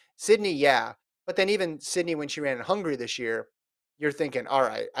down. Sydney, yeah. But then even Sydney, when she ran in Hungary this year, you're thinking, all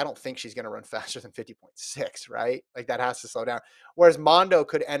right, I don't think she's going to run faster than 50.6, right? Like, that has to slow down. Whereas Mondo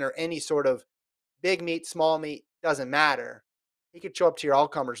could enter any sort of big meet, small meet, doesn't matter. He could show up to your all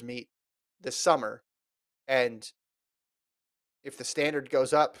comers meet this summer. And if the standard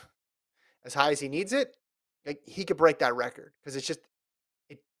goes up as high as he needs it, like, he could break that record, because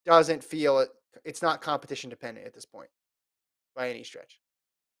it doesn't feel it's not competition dependent at this point by any stretch.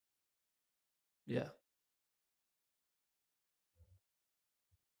 Yeah.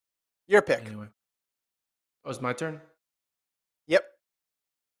 Your pick. Anyway. Oh, it's my turn? Yep.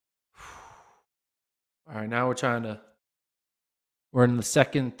 All right, now we're in the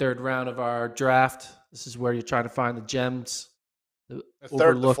second, third round of our draft. This is where you're trying to find the gems, the The third, the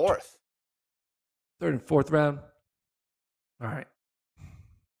overlooked fourth. third and fourth round. All right.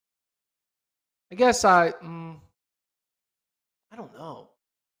 I guess I don't know.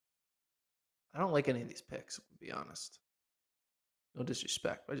 I don't like any of these picks, to be honest. No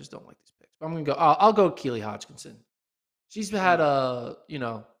disrespect, but I just don't like these picks. But I'm gonna go. I'll go Keely Hodgkinson. She's had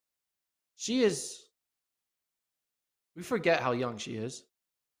she is. We forget how young she is,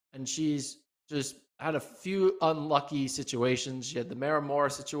 and she's just had a few unlucky situations. She had the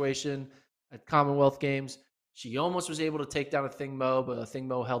Maramora situation at Commonwealth Games. She almost was able to take down a Thing Mo, but a Thing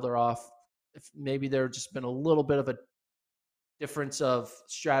Mo held her off. If maybe there just been a little bit of a difference of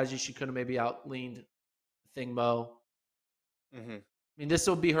strategy, she could have maybe outleaned Thing Mo. Mm-hmm. I mean, this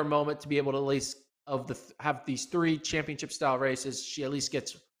will be her moment to be able to at least have these 3 championship style races. She at least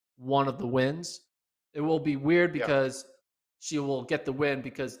gets one of the wins. It will be weird because she will get the win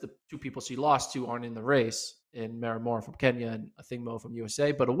because the 2 people she lost to aren't in the race, in Maramora from Kenya and Athingmo from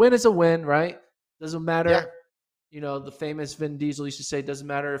USA. But a win is a win, right? Doesn't matter. Yeah. The famous Vin Diesel used to say, doesn't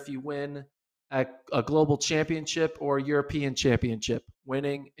matter if you win at a global championship or European championship.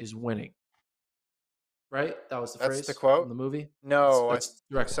 Winning is winning. Right? That was the That's phrase the quote? from the movie. No, That's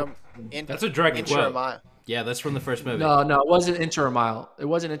direct. That's a direct Inch quote. Mile. Yeah, that's from the first movie. No, it wasn't inch or a mile. It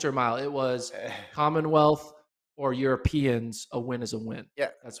wasn't inch or a mile. It was Commonwealth or Europeans. A win is a win. Yeah,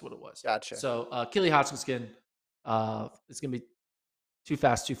 that's what it was. gotcha. So Keely Hodgkinson, it's gonna be too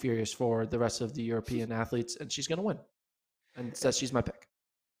fast, too furious for the rest of the European athletes, and she's gonna win. And says she's my pick.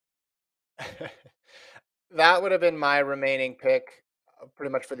 That would have been my remaining pick,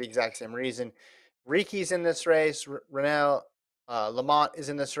 pretty much for the exact same reason. Riki's in this race. Renelle Lamont is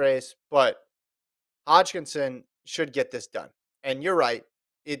in this race, but Hodgkinson should get this done. And you're right.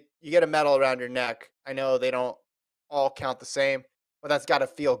 You get a medal around your neck. I know they don't all count the same, but that's got to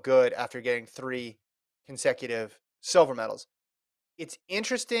feel good after getting 3 consecutive silver medals. It's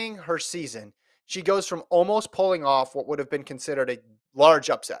interesting her season. She goes from almost pulling off what would have been considered a large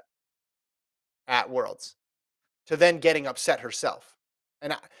upset at Worlds to then getting upset herself.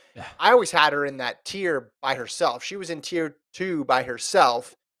 And I always had her in that tier by herself. She was in tier 2 by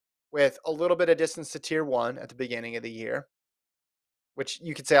herself with a little bit of distance to tier 1 at the beginning of the year, which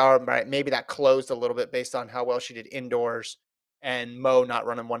you could say, all right, maybe that closed a little bit based on how well she did indoors and Mo not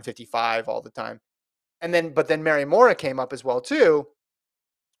running 155 all the time. But then Mary Mora came up as well too,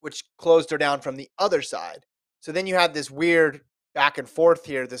 which closed her down from the other side. So then you had this weird back and forth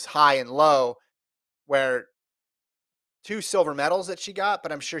here, this high and low, where 2 silver medals that she got,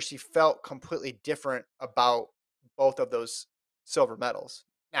 but I'm sure she felt completely different about both of those silver medals.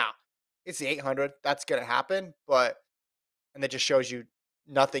 Now, it's the 800. That's going to happen, and that just shows you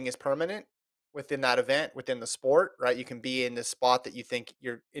nothing is permanent within that event, within the sport, right? You can be in this spot that you think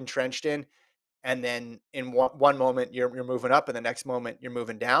you're entrenched in, and then in one moment you're moving up, and the next moment you're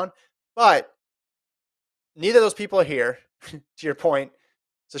moving down. But neither of those people are here, to your point.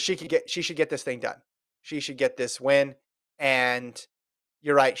 So she should get this thing done. She should get this win. And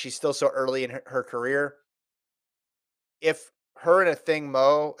you're right, she's still so early in her career. If her and Athing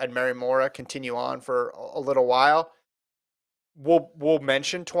Mo and Mary Mora continue on for a little while, we'll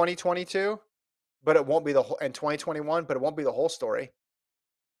mention 2022, but it won't be the whole, and 2021, but it won't be the whole story.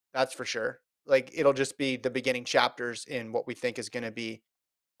 That's for sure. Like, it'll just be the beginning chapters in what we think is going to be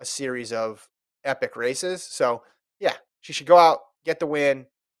a series of epic races. So yeah, she should go out, get the win,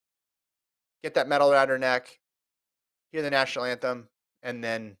 get that medal around her neck, hear the national anthem, and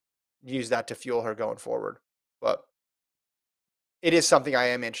then use that to fuel her going forward. But it is something I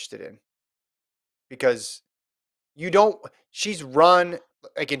am interested in, because she's run,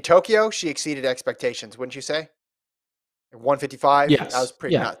 like in Tokyo, she exceeded expectations, wouldn't you say? 155? Yes. That was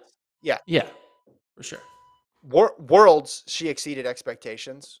pretty nuts. Yeah. Yeah, for sure. Worlds, she exceeded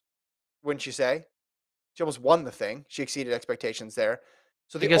expectations, wouldn't you say? She almost won the thing. She exceeded expectations there.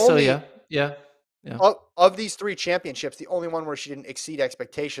 So I guess only, so, yeah. Of these 3 championships, the only one where she didn't exceed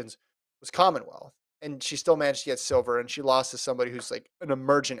expectations was Commonwealth. And she still managed to get silver, and she lost to somebody who's like an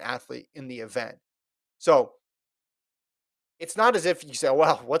emergent athlete in the event. So it's not as if you say,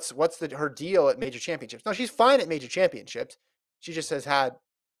 well, what's her deal at major championships? No, she's fine at major championships. She just has had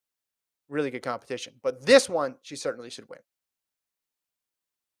really good competition. But this one, she certainly should win.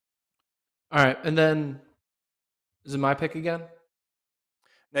 All right, and then is it my pick again?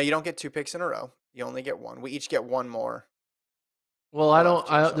 No, you don't get 2 picks in a row. You only get 1. We each get 1 more. Well,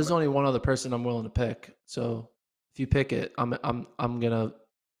 there's only one other person I'm willing to pick. So if you pick it, I'm gonna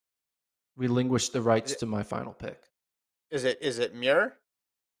relinquish the rights to my final pick. Is it Muir?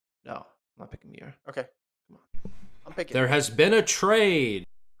 No, I'm not picking Muir. Okay. Come on. I'm picking. There has been a trade.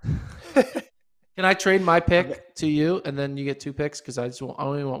 Can I trade my pick to you, and then you get 2 picks? Because I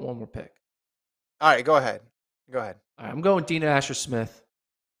only want one more pick. All right, go ahead. Go ahead. All right, I'm going Dina Asher-Smith.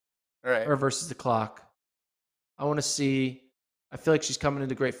 All right. Her versus the clock. I want to see. I feel like she's coming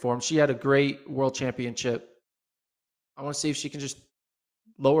into great form. She had a great world championship. I want to see if she can just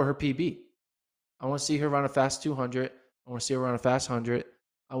lower her PB. I want to see her run a fast 200. I want to see her run a fast 100.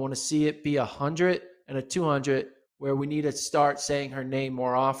 I want to see it be a 100 and a 200 where we need to start saying her name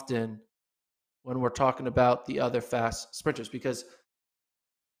more often when we're talking about the other fast sprinters. Because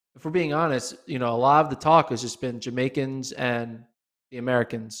if we're being honest, a lot of the talk has just been Jamaicans and the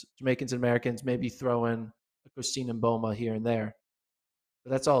Americans. Jamaicans and Americans, maybe throw in a Christina Mboma here and there.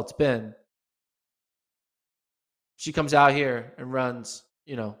 But that's all it's been. She comes out here and runs,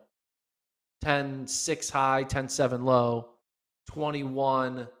 10-6 high, 10-7 low,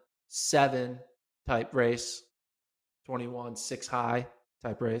 21-7 type race, 21-6 high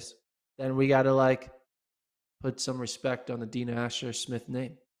type race. Then we got to put some respect on the Dina Asher-Smith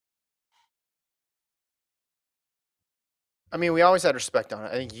name. I mean, we always had respect on it.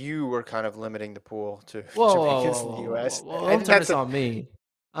 I think you were kind of limiting the pool to Whoa, Jamaicans in the U.S. Whoa. I Don't think turn that's this on me.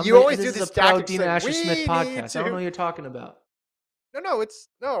 you always this do is this a pro tactic Dina saying, Asher-Smith "We need podcast. I don't know to." what you're talking about.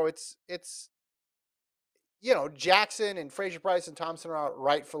 It's Jackson and Fraser Price and Thompson are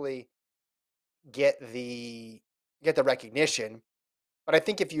rightfully get the recognition, but I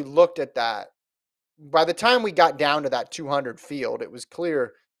think if you looked at that, by the time we got down to that 200 field, it was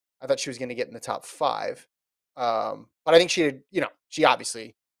clear. I thought she was going to get in the top 5, but I think she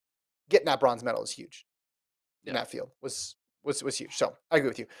obviously getting that bronze medal is huge in that field was huge. So I agree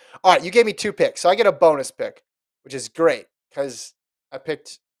with you. All right, you gave me 2 picks, so I get a bonus pick, which is great because I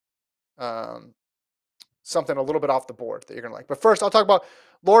picked something a little bit off the board that you're gonna like. But first, I'll talk about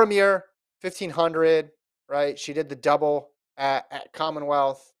Laura Muir, 1500. Right, she did the double at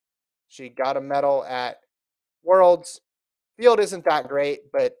Commonwealth. She got a medal at Worlds. Field isn't that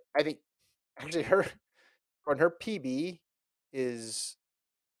great, but I think actually her PB is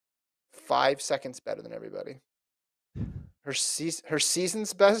 5 seconds better than everybody. Her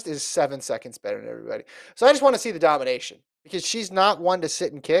season's best is 7 seconds better than everybody. So I just want to see the domination because she's not one to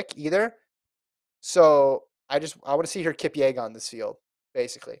sit and kick either. So I want to see her kip Yeg on this field,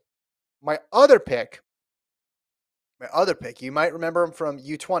 basically. My other pick, you might remember him from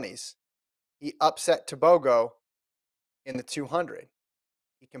U20s. He upset Tobago in the 200.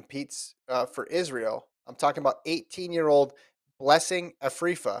 He competes for Israel. I'm talking about 18-year-old Blessing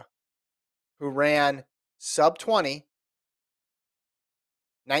Afrifa, who ran sub 20,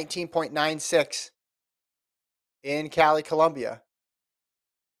 19.96 in Cali, Colombia,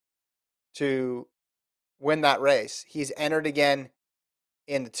 to win that race. He's entered again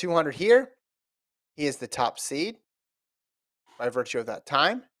in the 200 here. He is the top seed by virtue of that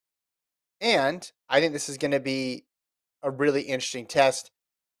time. And I think this is going to be a really interesting test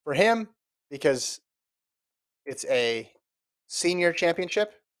for him because it's a senior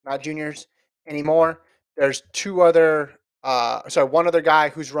championship, not juniors anymore. There's one other guy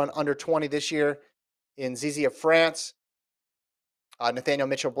who's run under 20 this year in Zizi of France. Nathaniel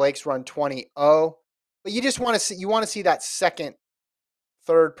Mitchell Blake's run 20-0. But you just want to see that second,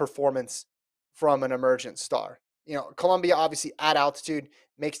 third performance from an emergent star. Colombia obviously at altitude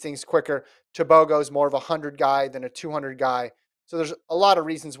makes things quicker. Tobago's more of a 100 guy than a 200 guy. So there's a lot of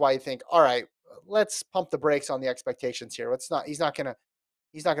reasons why you think, all right, let's pump the brakes on the expectations here. He's not gonna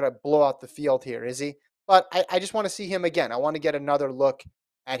blow out the field here, is he? But I just want to see him again. I want to get another look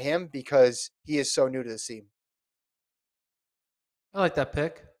at him because he is so new to the scene. I like that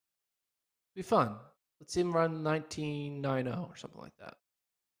pick. Be fun. Let's see him run 19.90 or something like that.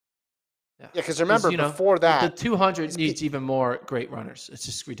 Yeah, because remember, before that, the 200 needs even more great runners. It's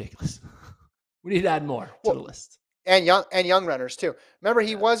just ridiculous. We need to add more to the list. And young runners too. Remember,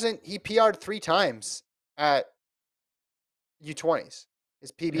 he PR'd 3 times at U20s.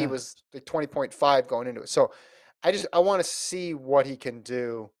 His PB was like 20.5 going into it. So I want to see what he can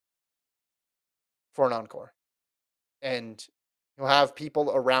do for an encore. And he'll have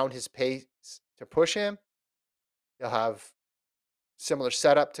people around his pace to push him. He'll have similar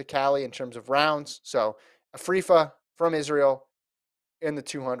setup to Cali in terms of rounds. So Afrifa from Israel in the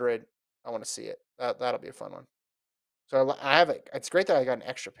 200. I want to see it. That'll be a fun one. So I have it. It's great that I got an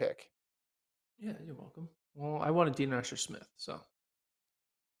extra pick. Yeah, you're welcome. Well, I wanted Dina Asher-Smith, so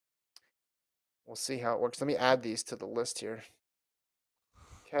we'll see how it works. Let me add these to the list here.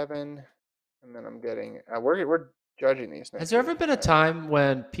 Kevin, and then I'm getting. We're judging these. Has there ever been a time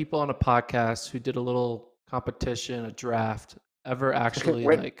when people on a podcast who did a little competition, a draft, ever actually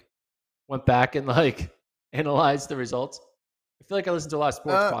went back and analyzed the results? I feel like I listen to a lot of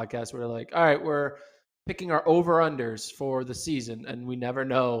sports podcasts where they're like, all right, we're picking our over-unders for the season, and we never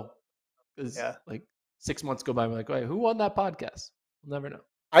know because like 6 months go by, and we're like, wait, who won that podcast? We'll never know.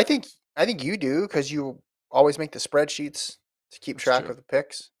 I think you do because you always make the spreadsheets to keep That's track true. of the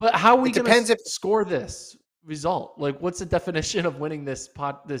picks. But how are we It going depends to if score this result? Like, what's the definition of winning this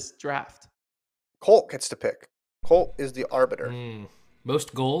draft? Colt gets to pick. Colt is the arbiter.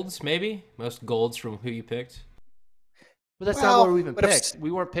 Most golds, maybe? Most golds from who you picked? But that's not what we even but if- picked. We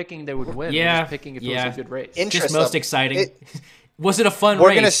weren't picking they would win. Yeah, We were just picking if it was a good race. Just most exciting. Was it a fun We're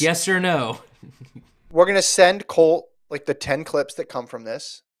race? gonna Yes or no? We're going to send Colt like the 10 clips that come from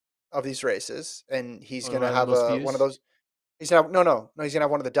these races, and he's going to have one of those. He's going to have, he's going to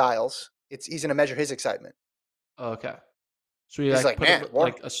have one of the dials. He's going to measure his excitement. Oh, okay. Should we He's like, put man,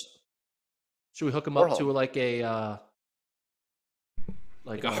 should we hook him up to like a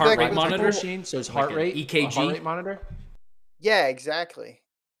heart rate monitor machine? So his heart rate, EKG heart rate monitor. Yeah, exactly.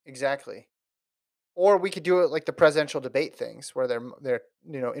 Or we could do it like the presidential debate things, where they're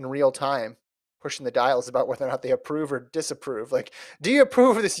in real time pushing the dials about whether or not they approve or disapprove. Like, do you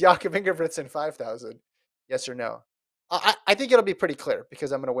approve of this Jakob Ingebrigtsen 5,000? Yes or no? I think it'll be pretty clear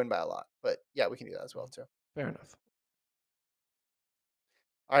because I'm going to win by a lot. But yeah, we can do that as well too. Fair enough.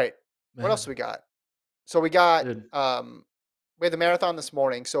 All right. Man. What else we got? So we got we had the marathon this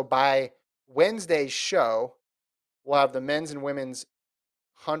morning. So by Wednesday's show, we'll have the men's and women's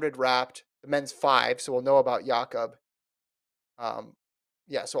 100 wrapped, the men's 5. So we'll know about Jakob.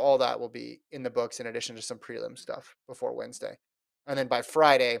 So all that will be in the books in addition to some prelim stuff before Wednesday. And then by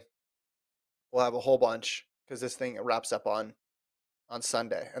Friday, we'll have a whole bunch because this thing wraps up on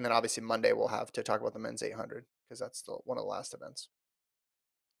Sunday. And then obviously Monday we'll have to talk about the men's 800 because that's still one of the last events.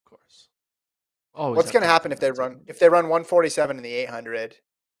 Of course. Always. What's going to happen if they run 147 in the 800?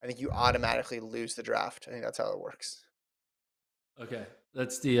 I think you automatically lose the draft. I think that's how it works. Okay.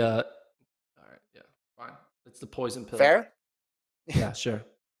 That's the all right, yeah. Fine. It's the poison pill. Fair? Yeah, sure. If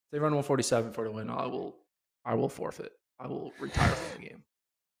they run 147 for the win, I will forfeit. I will retire from the game.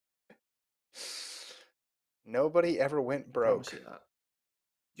 Nobody ever went broke.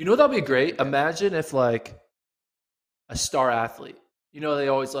 You know that'd be great? Imagine if like a star athlete, they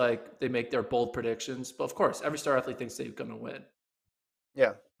always they make their bold predictions, but of course every star athlete thinks they're gonna win.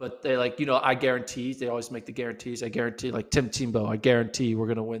 Yeah. But they I guarantee, they always make the guarantees. I guarantee, like Tim Tebow, I guarantee we're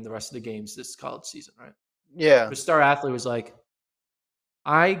gonna win the rest of the games this college season, right? Yeah. The star athlete was like,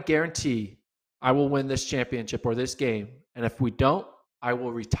 I guarantee I will win this championship or this game, and if we don't, I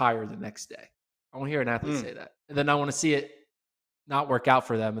will retire the next day. I want to hear an athlete say that. And then I want to see it not work out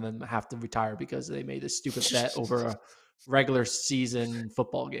for them and then have to retire because they made this stupid bet over a regular season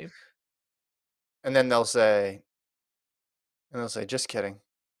football game. And then they'll say, just kidding.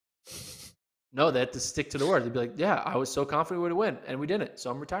 No, they have to stick to the word. They'd be like, yeah, I was so confident we would win, and we didn't,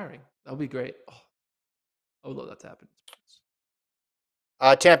 so I'm retiring. That would be great. Oh, I would love that to happen.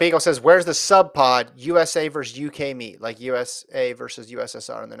 Tampa Eagle says, where's the sub pod USA versus UK meet? Like USA versus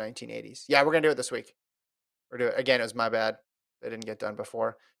USSR in the 1980s. Yeah, we're going to do it this week. We're doing it. Again, it was my bad. They didn't get done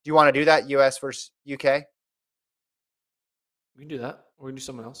before. Do you want to do that, US versus UK? We can do that. Or we can do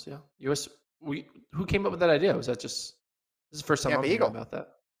someone else, yeah. Who came up with that idea? Was that just, this is the first time I'm hearing about that.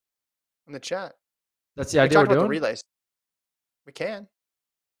 In the chat. That's the idea we're doing? About the relays. We can.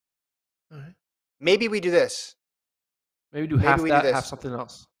 All right. Maybe we do this. Maybe do half that, half something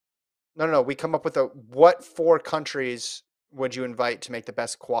else. No. We come up with what 4 countries would you invite to make the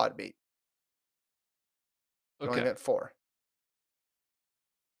best quad meet? Okay. Only got 4.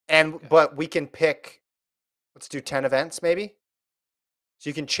 But we can pick, let's do 10 events maybe. So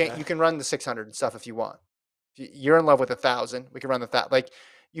you can change. You can run the 600 and stuff if you want. If you're in love with 1,000, we can run like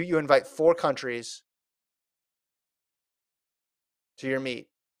you invite 4 countries to your meet.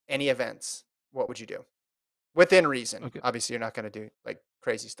 Any events, what would you do? Within reason. Okay. Obviously, you're not going to do like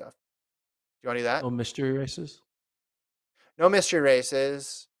crazy stuff. Do you want to do that? No mystery races? No mystery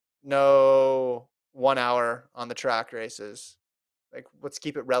races. No 1 hour on the track races. Like, let's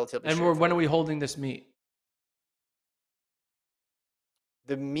keep it relatively And when are we holding this meet?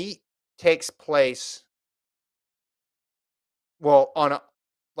 The meet takes place, well,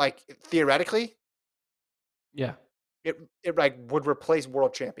 theoretically. Yeah. It like would replace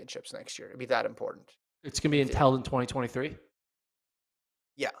World Championships next year. It'd be that important. It's going to be held in 2023?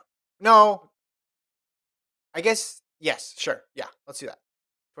 Yeah. No. I guess, yes, sure. Yeah, let's do that.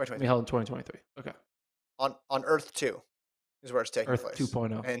 2023. Be held in 2023. Okay. On Earth 2 is where it's taking Earth place.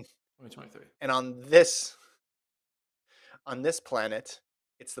 2.0. And 2023. And on this planet,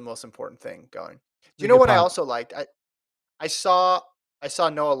 it's the most important thing going. Do you know what I also liked? I saw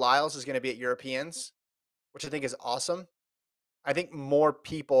Noah Lyles is going to be at Europeans, which I think is awesome. I think more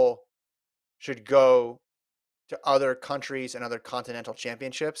people should go to other countries and other continental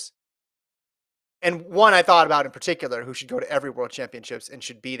championships. And one I thought about in particular who should go to every world championships and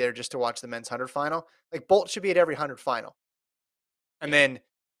should be there just to watch the men's 100 final. Like Bolt should be at every 100 final. And then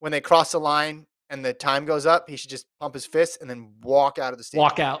when they cross the line and the time goes up, he should just pump his fist and then walk out of the stadium.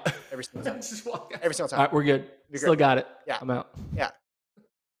 Walk out. Every single time. Just walk out. Every single time. All right, we're good. Still got it. Yeah. I'm out. Yeah.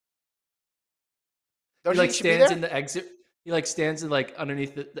 Don't He you like think he should be stands there? in the exit. He like stands in like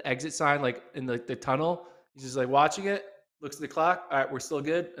underneath the exit sign, like in the tunnel. He's just like watching it, looks at the clock. All right, we're still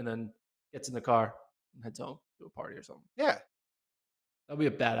good, and then gets in the car and heads home to a party or something. Yeah. That'd be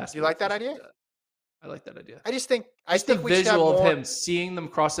a badass. Do you like that move. idea? I like that idea. I just think Just we should have visual of more. him seeing them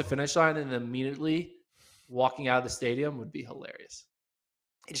cross the finish line and immediately walking out of the stadium would be hilarious.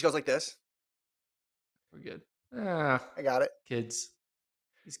 He just goes like this. We're good. Ah, I got it. kids.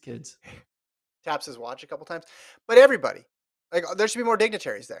 These kids. Taps his watch a couple times. But everybody, like, there should be more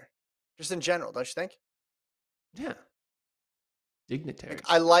dignitaries there, just in general, don't you think? Yeah. Dignitary. Like,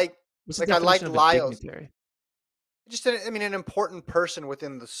 I like What's the like I like definition of a Lyles. dignitary? Just an important person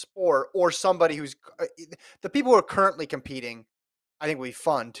within the sport, or somebody who's the people who are currently competing. I think would be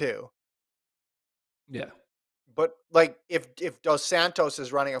fun too. Yeah. But like if Dos Santos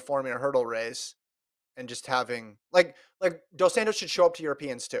is running a Formula hurdle race and just having like Dos Santos should show up to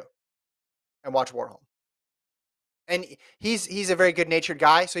Europeans too and watch Warholm. And he's a very good natured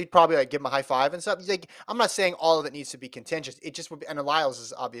guy, so he'd probably like give him a high five and stuff. He's like, I'm not saying all of it needs to be contentious. It just would be, and Lyles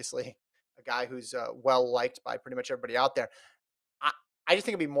is obviously a guy who's well liked by pretty much everybody out there. I just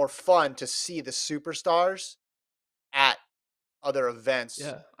think it'd be more fun to see the superstars at other events.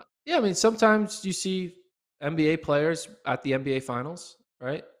 Yeah. Yeah. I mean, sometimes you see NBA players at the NBA finals,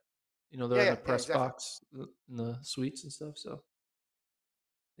 right? You know, they're in the press exactly. box in the suites and stuff. So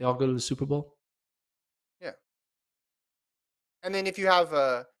they all go to the Super Bowl. Yeah. And then if you have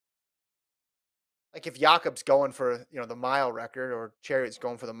like if Jakob's going for the mile record or Chariot's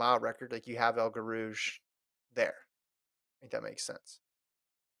going for the mile record, like you have El Garouge there. I think that makes sense.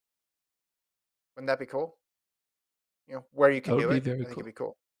 Wouldn't that be cool? Where you can That would do be it. very I think cool. it'd be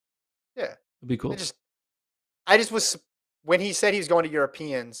cool. Yeah. It'd be cool. I just was when he said he was going to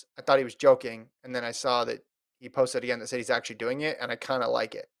Europeans, I thought he was joking, and then I saw that he posted again that said he's actually doing it, and I kind of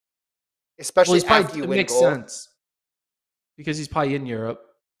like it, Well, especially he's probably, after you it win makes gold. sense because he's probably in Europe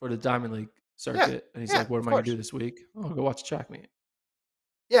for the Diamond League circuit, and he's like, "What am I gonna do this week? Oh, I'll go watch a track meet."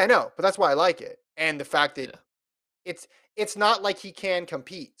 Yeah, I know, but that's why I like it, and the fact that Yeah. it's not like he can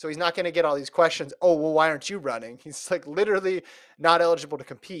compete, so he's not going to get all these questions. Oh, well, why aren't you running? He's like literally not eligible to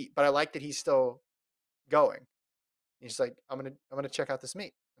compete, but I like that he's still going. He's like, I'm gonna check out this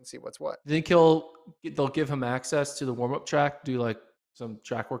meet and see what's what. You think they'll give him access to the warm up track, do like some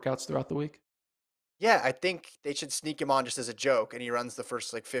track workouts throughout the week? Yeah, I think they should sneak him on just as a joke, and he runs the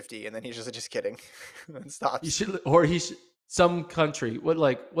first like 50, and then he's just kidding, and stops. He should some country.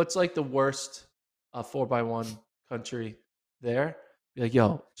 What's like the worst 4x1 country there? Be like,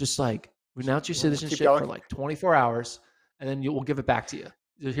 yo, just like renounce your citizenship for like 24 hours, and then we'll give it back to you.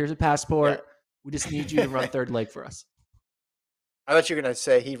 Here's a passport. Yeah. We just need you to run third leg for us. I thought you were gonna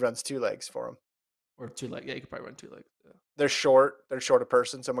say he runs 2 legs for him. Or 2 leg. Yeah, you could probably run 2 legs. Yeah. They're short. They're short a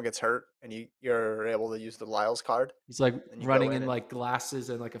person. Someone gets hurt, and you're able to use the Lyles card. He's like running in like glasses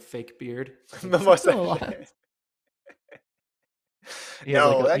and like a fake beard. The most.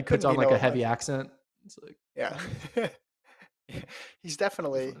 He puts on like a heavy accent. It's like, yeah. He's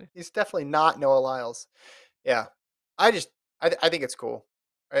definitely not Noah Lyles. Yeah. I think it's cool.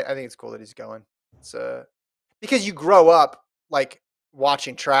 I think it's cool that he's going. It's because you grow up like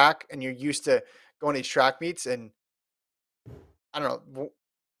watching track and you're used to going to these track meets, and I don't know,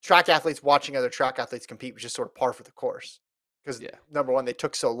 track athletes watching other track athletes compete was just sort of par for the course. Because number one, they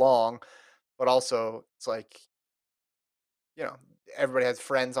took so long, but also it's like, everybody has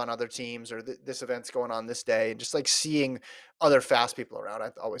friends on other teams, or this event's going on this day, and just like seeing other fast people around,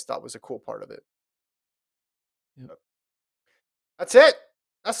 I always thought was a cool part of it. Yep. That's it.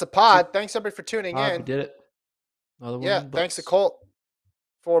 That's the pod. Thanks everybody for tuning in. We did it. Another one. Yeah, thanks to Colt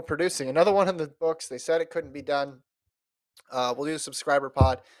for producing another one in the books. They said it couldn't be done. We'll do a subscriber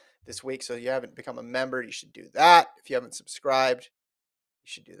pod this week, so if you haven't become a member, you should do that. If you haven't subscribed, you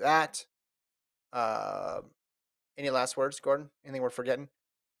should do that. Any last words, Gordon? Anything we're forgetting?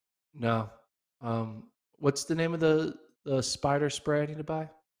 No. What's the name of the spider spray I need to buy?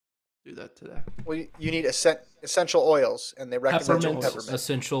 Do that today. Well, you need essential oils, and they recommend peppermint.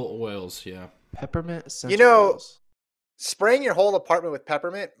 Essential oils, yeah. Peppermint essential oils. Spraying your whole apartment with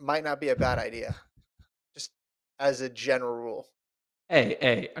peppermint might not be a bad idea. Just as a general rule.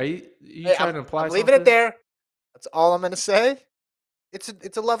 Hey, are you trying to imply I'm leaving it there. That's all I'm going to say.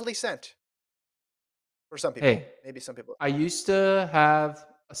 It's a lovely scent for some people. Hey, Maybe some people. I used to have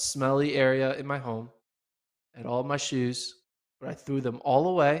a smelly area in my home and all my shoes, but I threw them all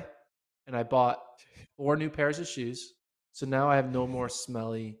away and I bought 4 new pairs of shoes. So now I have no more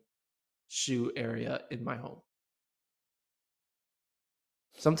smelly shoe area in my home.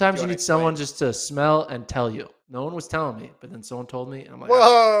 Do Sometimes you you want to need someone explain? just to smell and tell you. No one was telling me, but then someone told me, and I'm like, all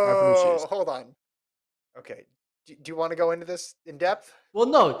right, I have new Whoa! shoes. Hold on. Okay. Do you want to go into this in depth? Well,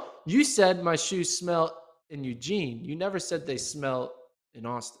 no, you said my shoes smell in Eugene. You never said they smell in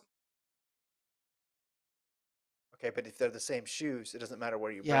Austin. Okay, but if they're the same shoes, it doesn't matter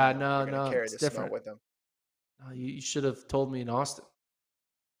where you bring Yeah, them. You're going to no, carry it's the smell different. with them. No, you should have told me in Austin.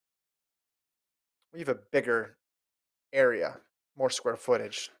 We have a bigger area, more square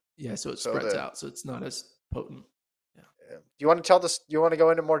footage. Yeah, so it So spreads out, so it's not as potent. Yeah. do you want to tell this? Do you want to go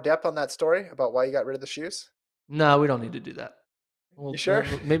into more depth on that story about why you got rid of the shoes? No, we don't need to do that. You sure?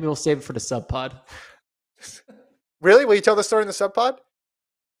 Maybe we'll save it for the sub pod. Really? Will you tell the story in the sub pod?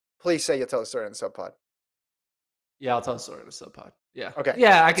 Please say you'll tell the story in the sub pod. Yeah, I'll tell a story in the sub pod. Yeah. Okay.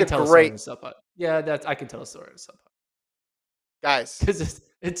 Yeah, I It's can a tell a story in great the sub pod. Yeah, I can tell a story in the sub pod. guys. Because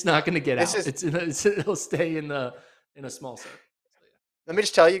it's not going to get This out. is It'll stay in a small circle. So, yeah. let me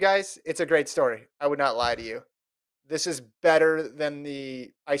just tell you guys, it's a great story. I would not lie to you. This is better than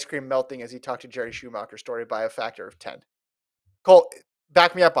the ice cream melting as he talked to Jerry Schumacher story by a factor of 10. Cole,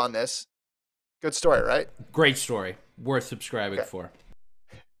 back me up on this. Good story, right? Great story. Worth subscribing Okay. for.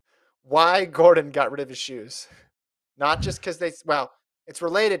 Why Gordon got rid of his shoes. Not just because it's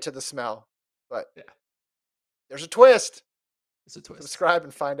related to the smell, but Yeah. there's a twist. It's a twist. Subscribe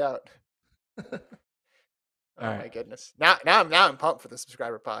and find out. All My right. goodness. Now I'm pumped for the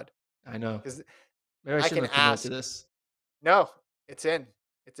subscriber pod. I know. 'Cause Maybe I I shouldn't can have committed ask. to this. No, it's in.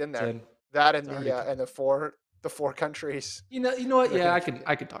 It's in It's there. in. That and It's already and the four countries. You know what? They're Yeah, gonna I kick can it.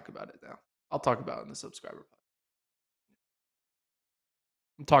 I can talk about it now. I'll talk about it in the subscriber pod.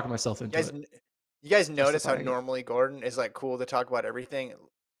 I'm talking myself into it. You guys notice how Justifying it. normally Gordon is like cool to talk about everything.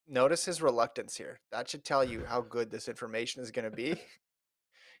 Notice his reluctance here. That should tell you how good this information is going to be.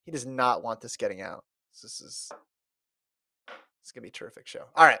 He does not want this getting out. It's going to be a terrific show.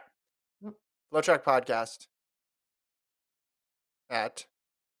 All right. Yep. FloTrack Podcast at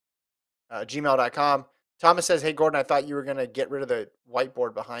gmail.com. Thomas says, hey, Gordon, I thought you were going to get rid of the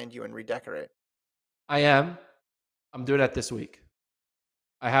whiteboard behind you and redecorate. I am. I'm doing that this week.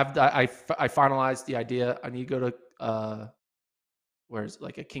 I have I finalized the idea. I need to go to where's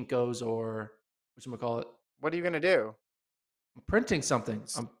like a Kinko's or whatchamacallit. What are you going to do? I'm printing something.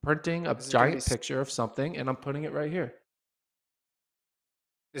 I'm printing a Is it gonna giant be picture of something and I'm putting it right here.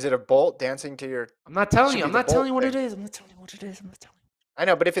 Is it a bolt dancing to your... I'm not telling should you. be I'm the not telling you bolt what it thing. is. I'm not telling you what it is. I'm not telling you. I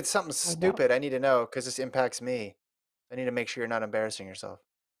know, but if it's something Oh, wow. stupid, I need to know because this impacts me. I need to make sure you're not embarrassing yourself.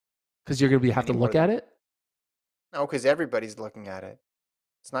 Because you're gonna have to Any more look than- at it. No, because everybody's looking at it.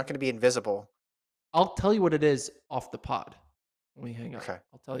 It's not going to be invisible. I'll tell you what it is off the pod when we hang up. Okay.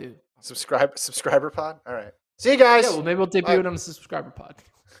 I'll tell you. Subscriber pod? All right. See you guys. Yeah, well, maybe we'll debut Bye. it on the subscriber pod.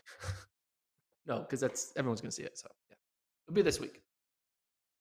 No, because that's everyone's gonna see it. So yeah, it'll be this week.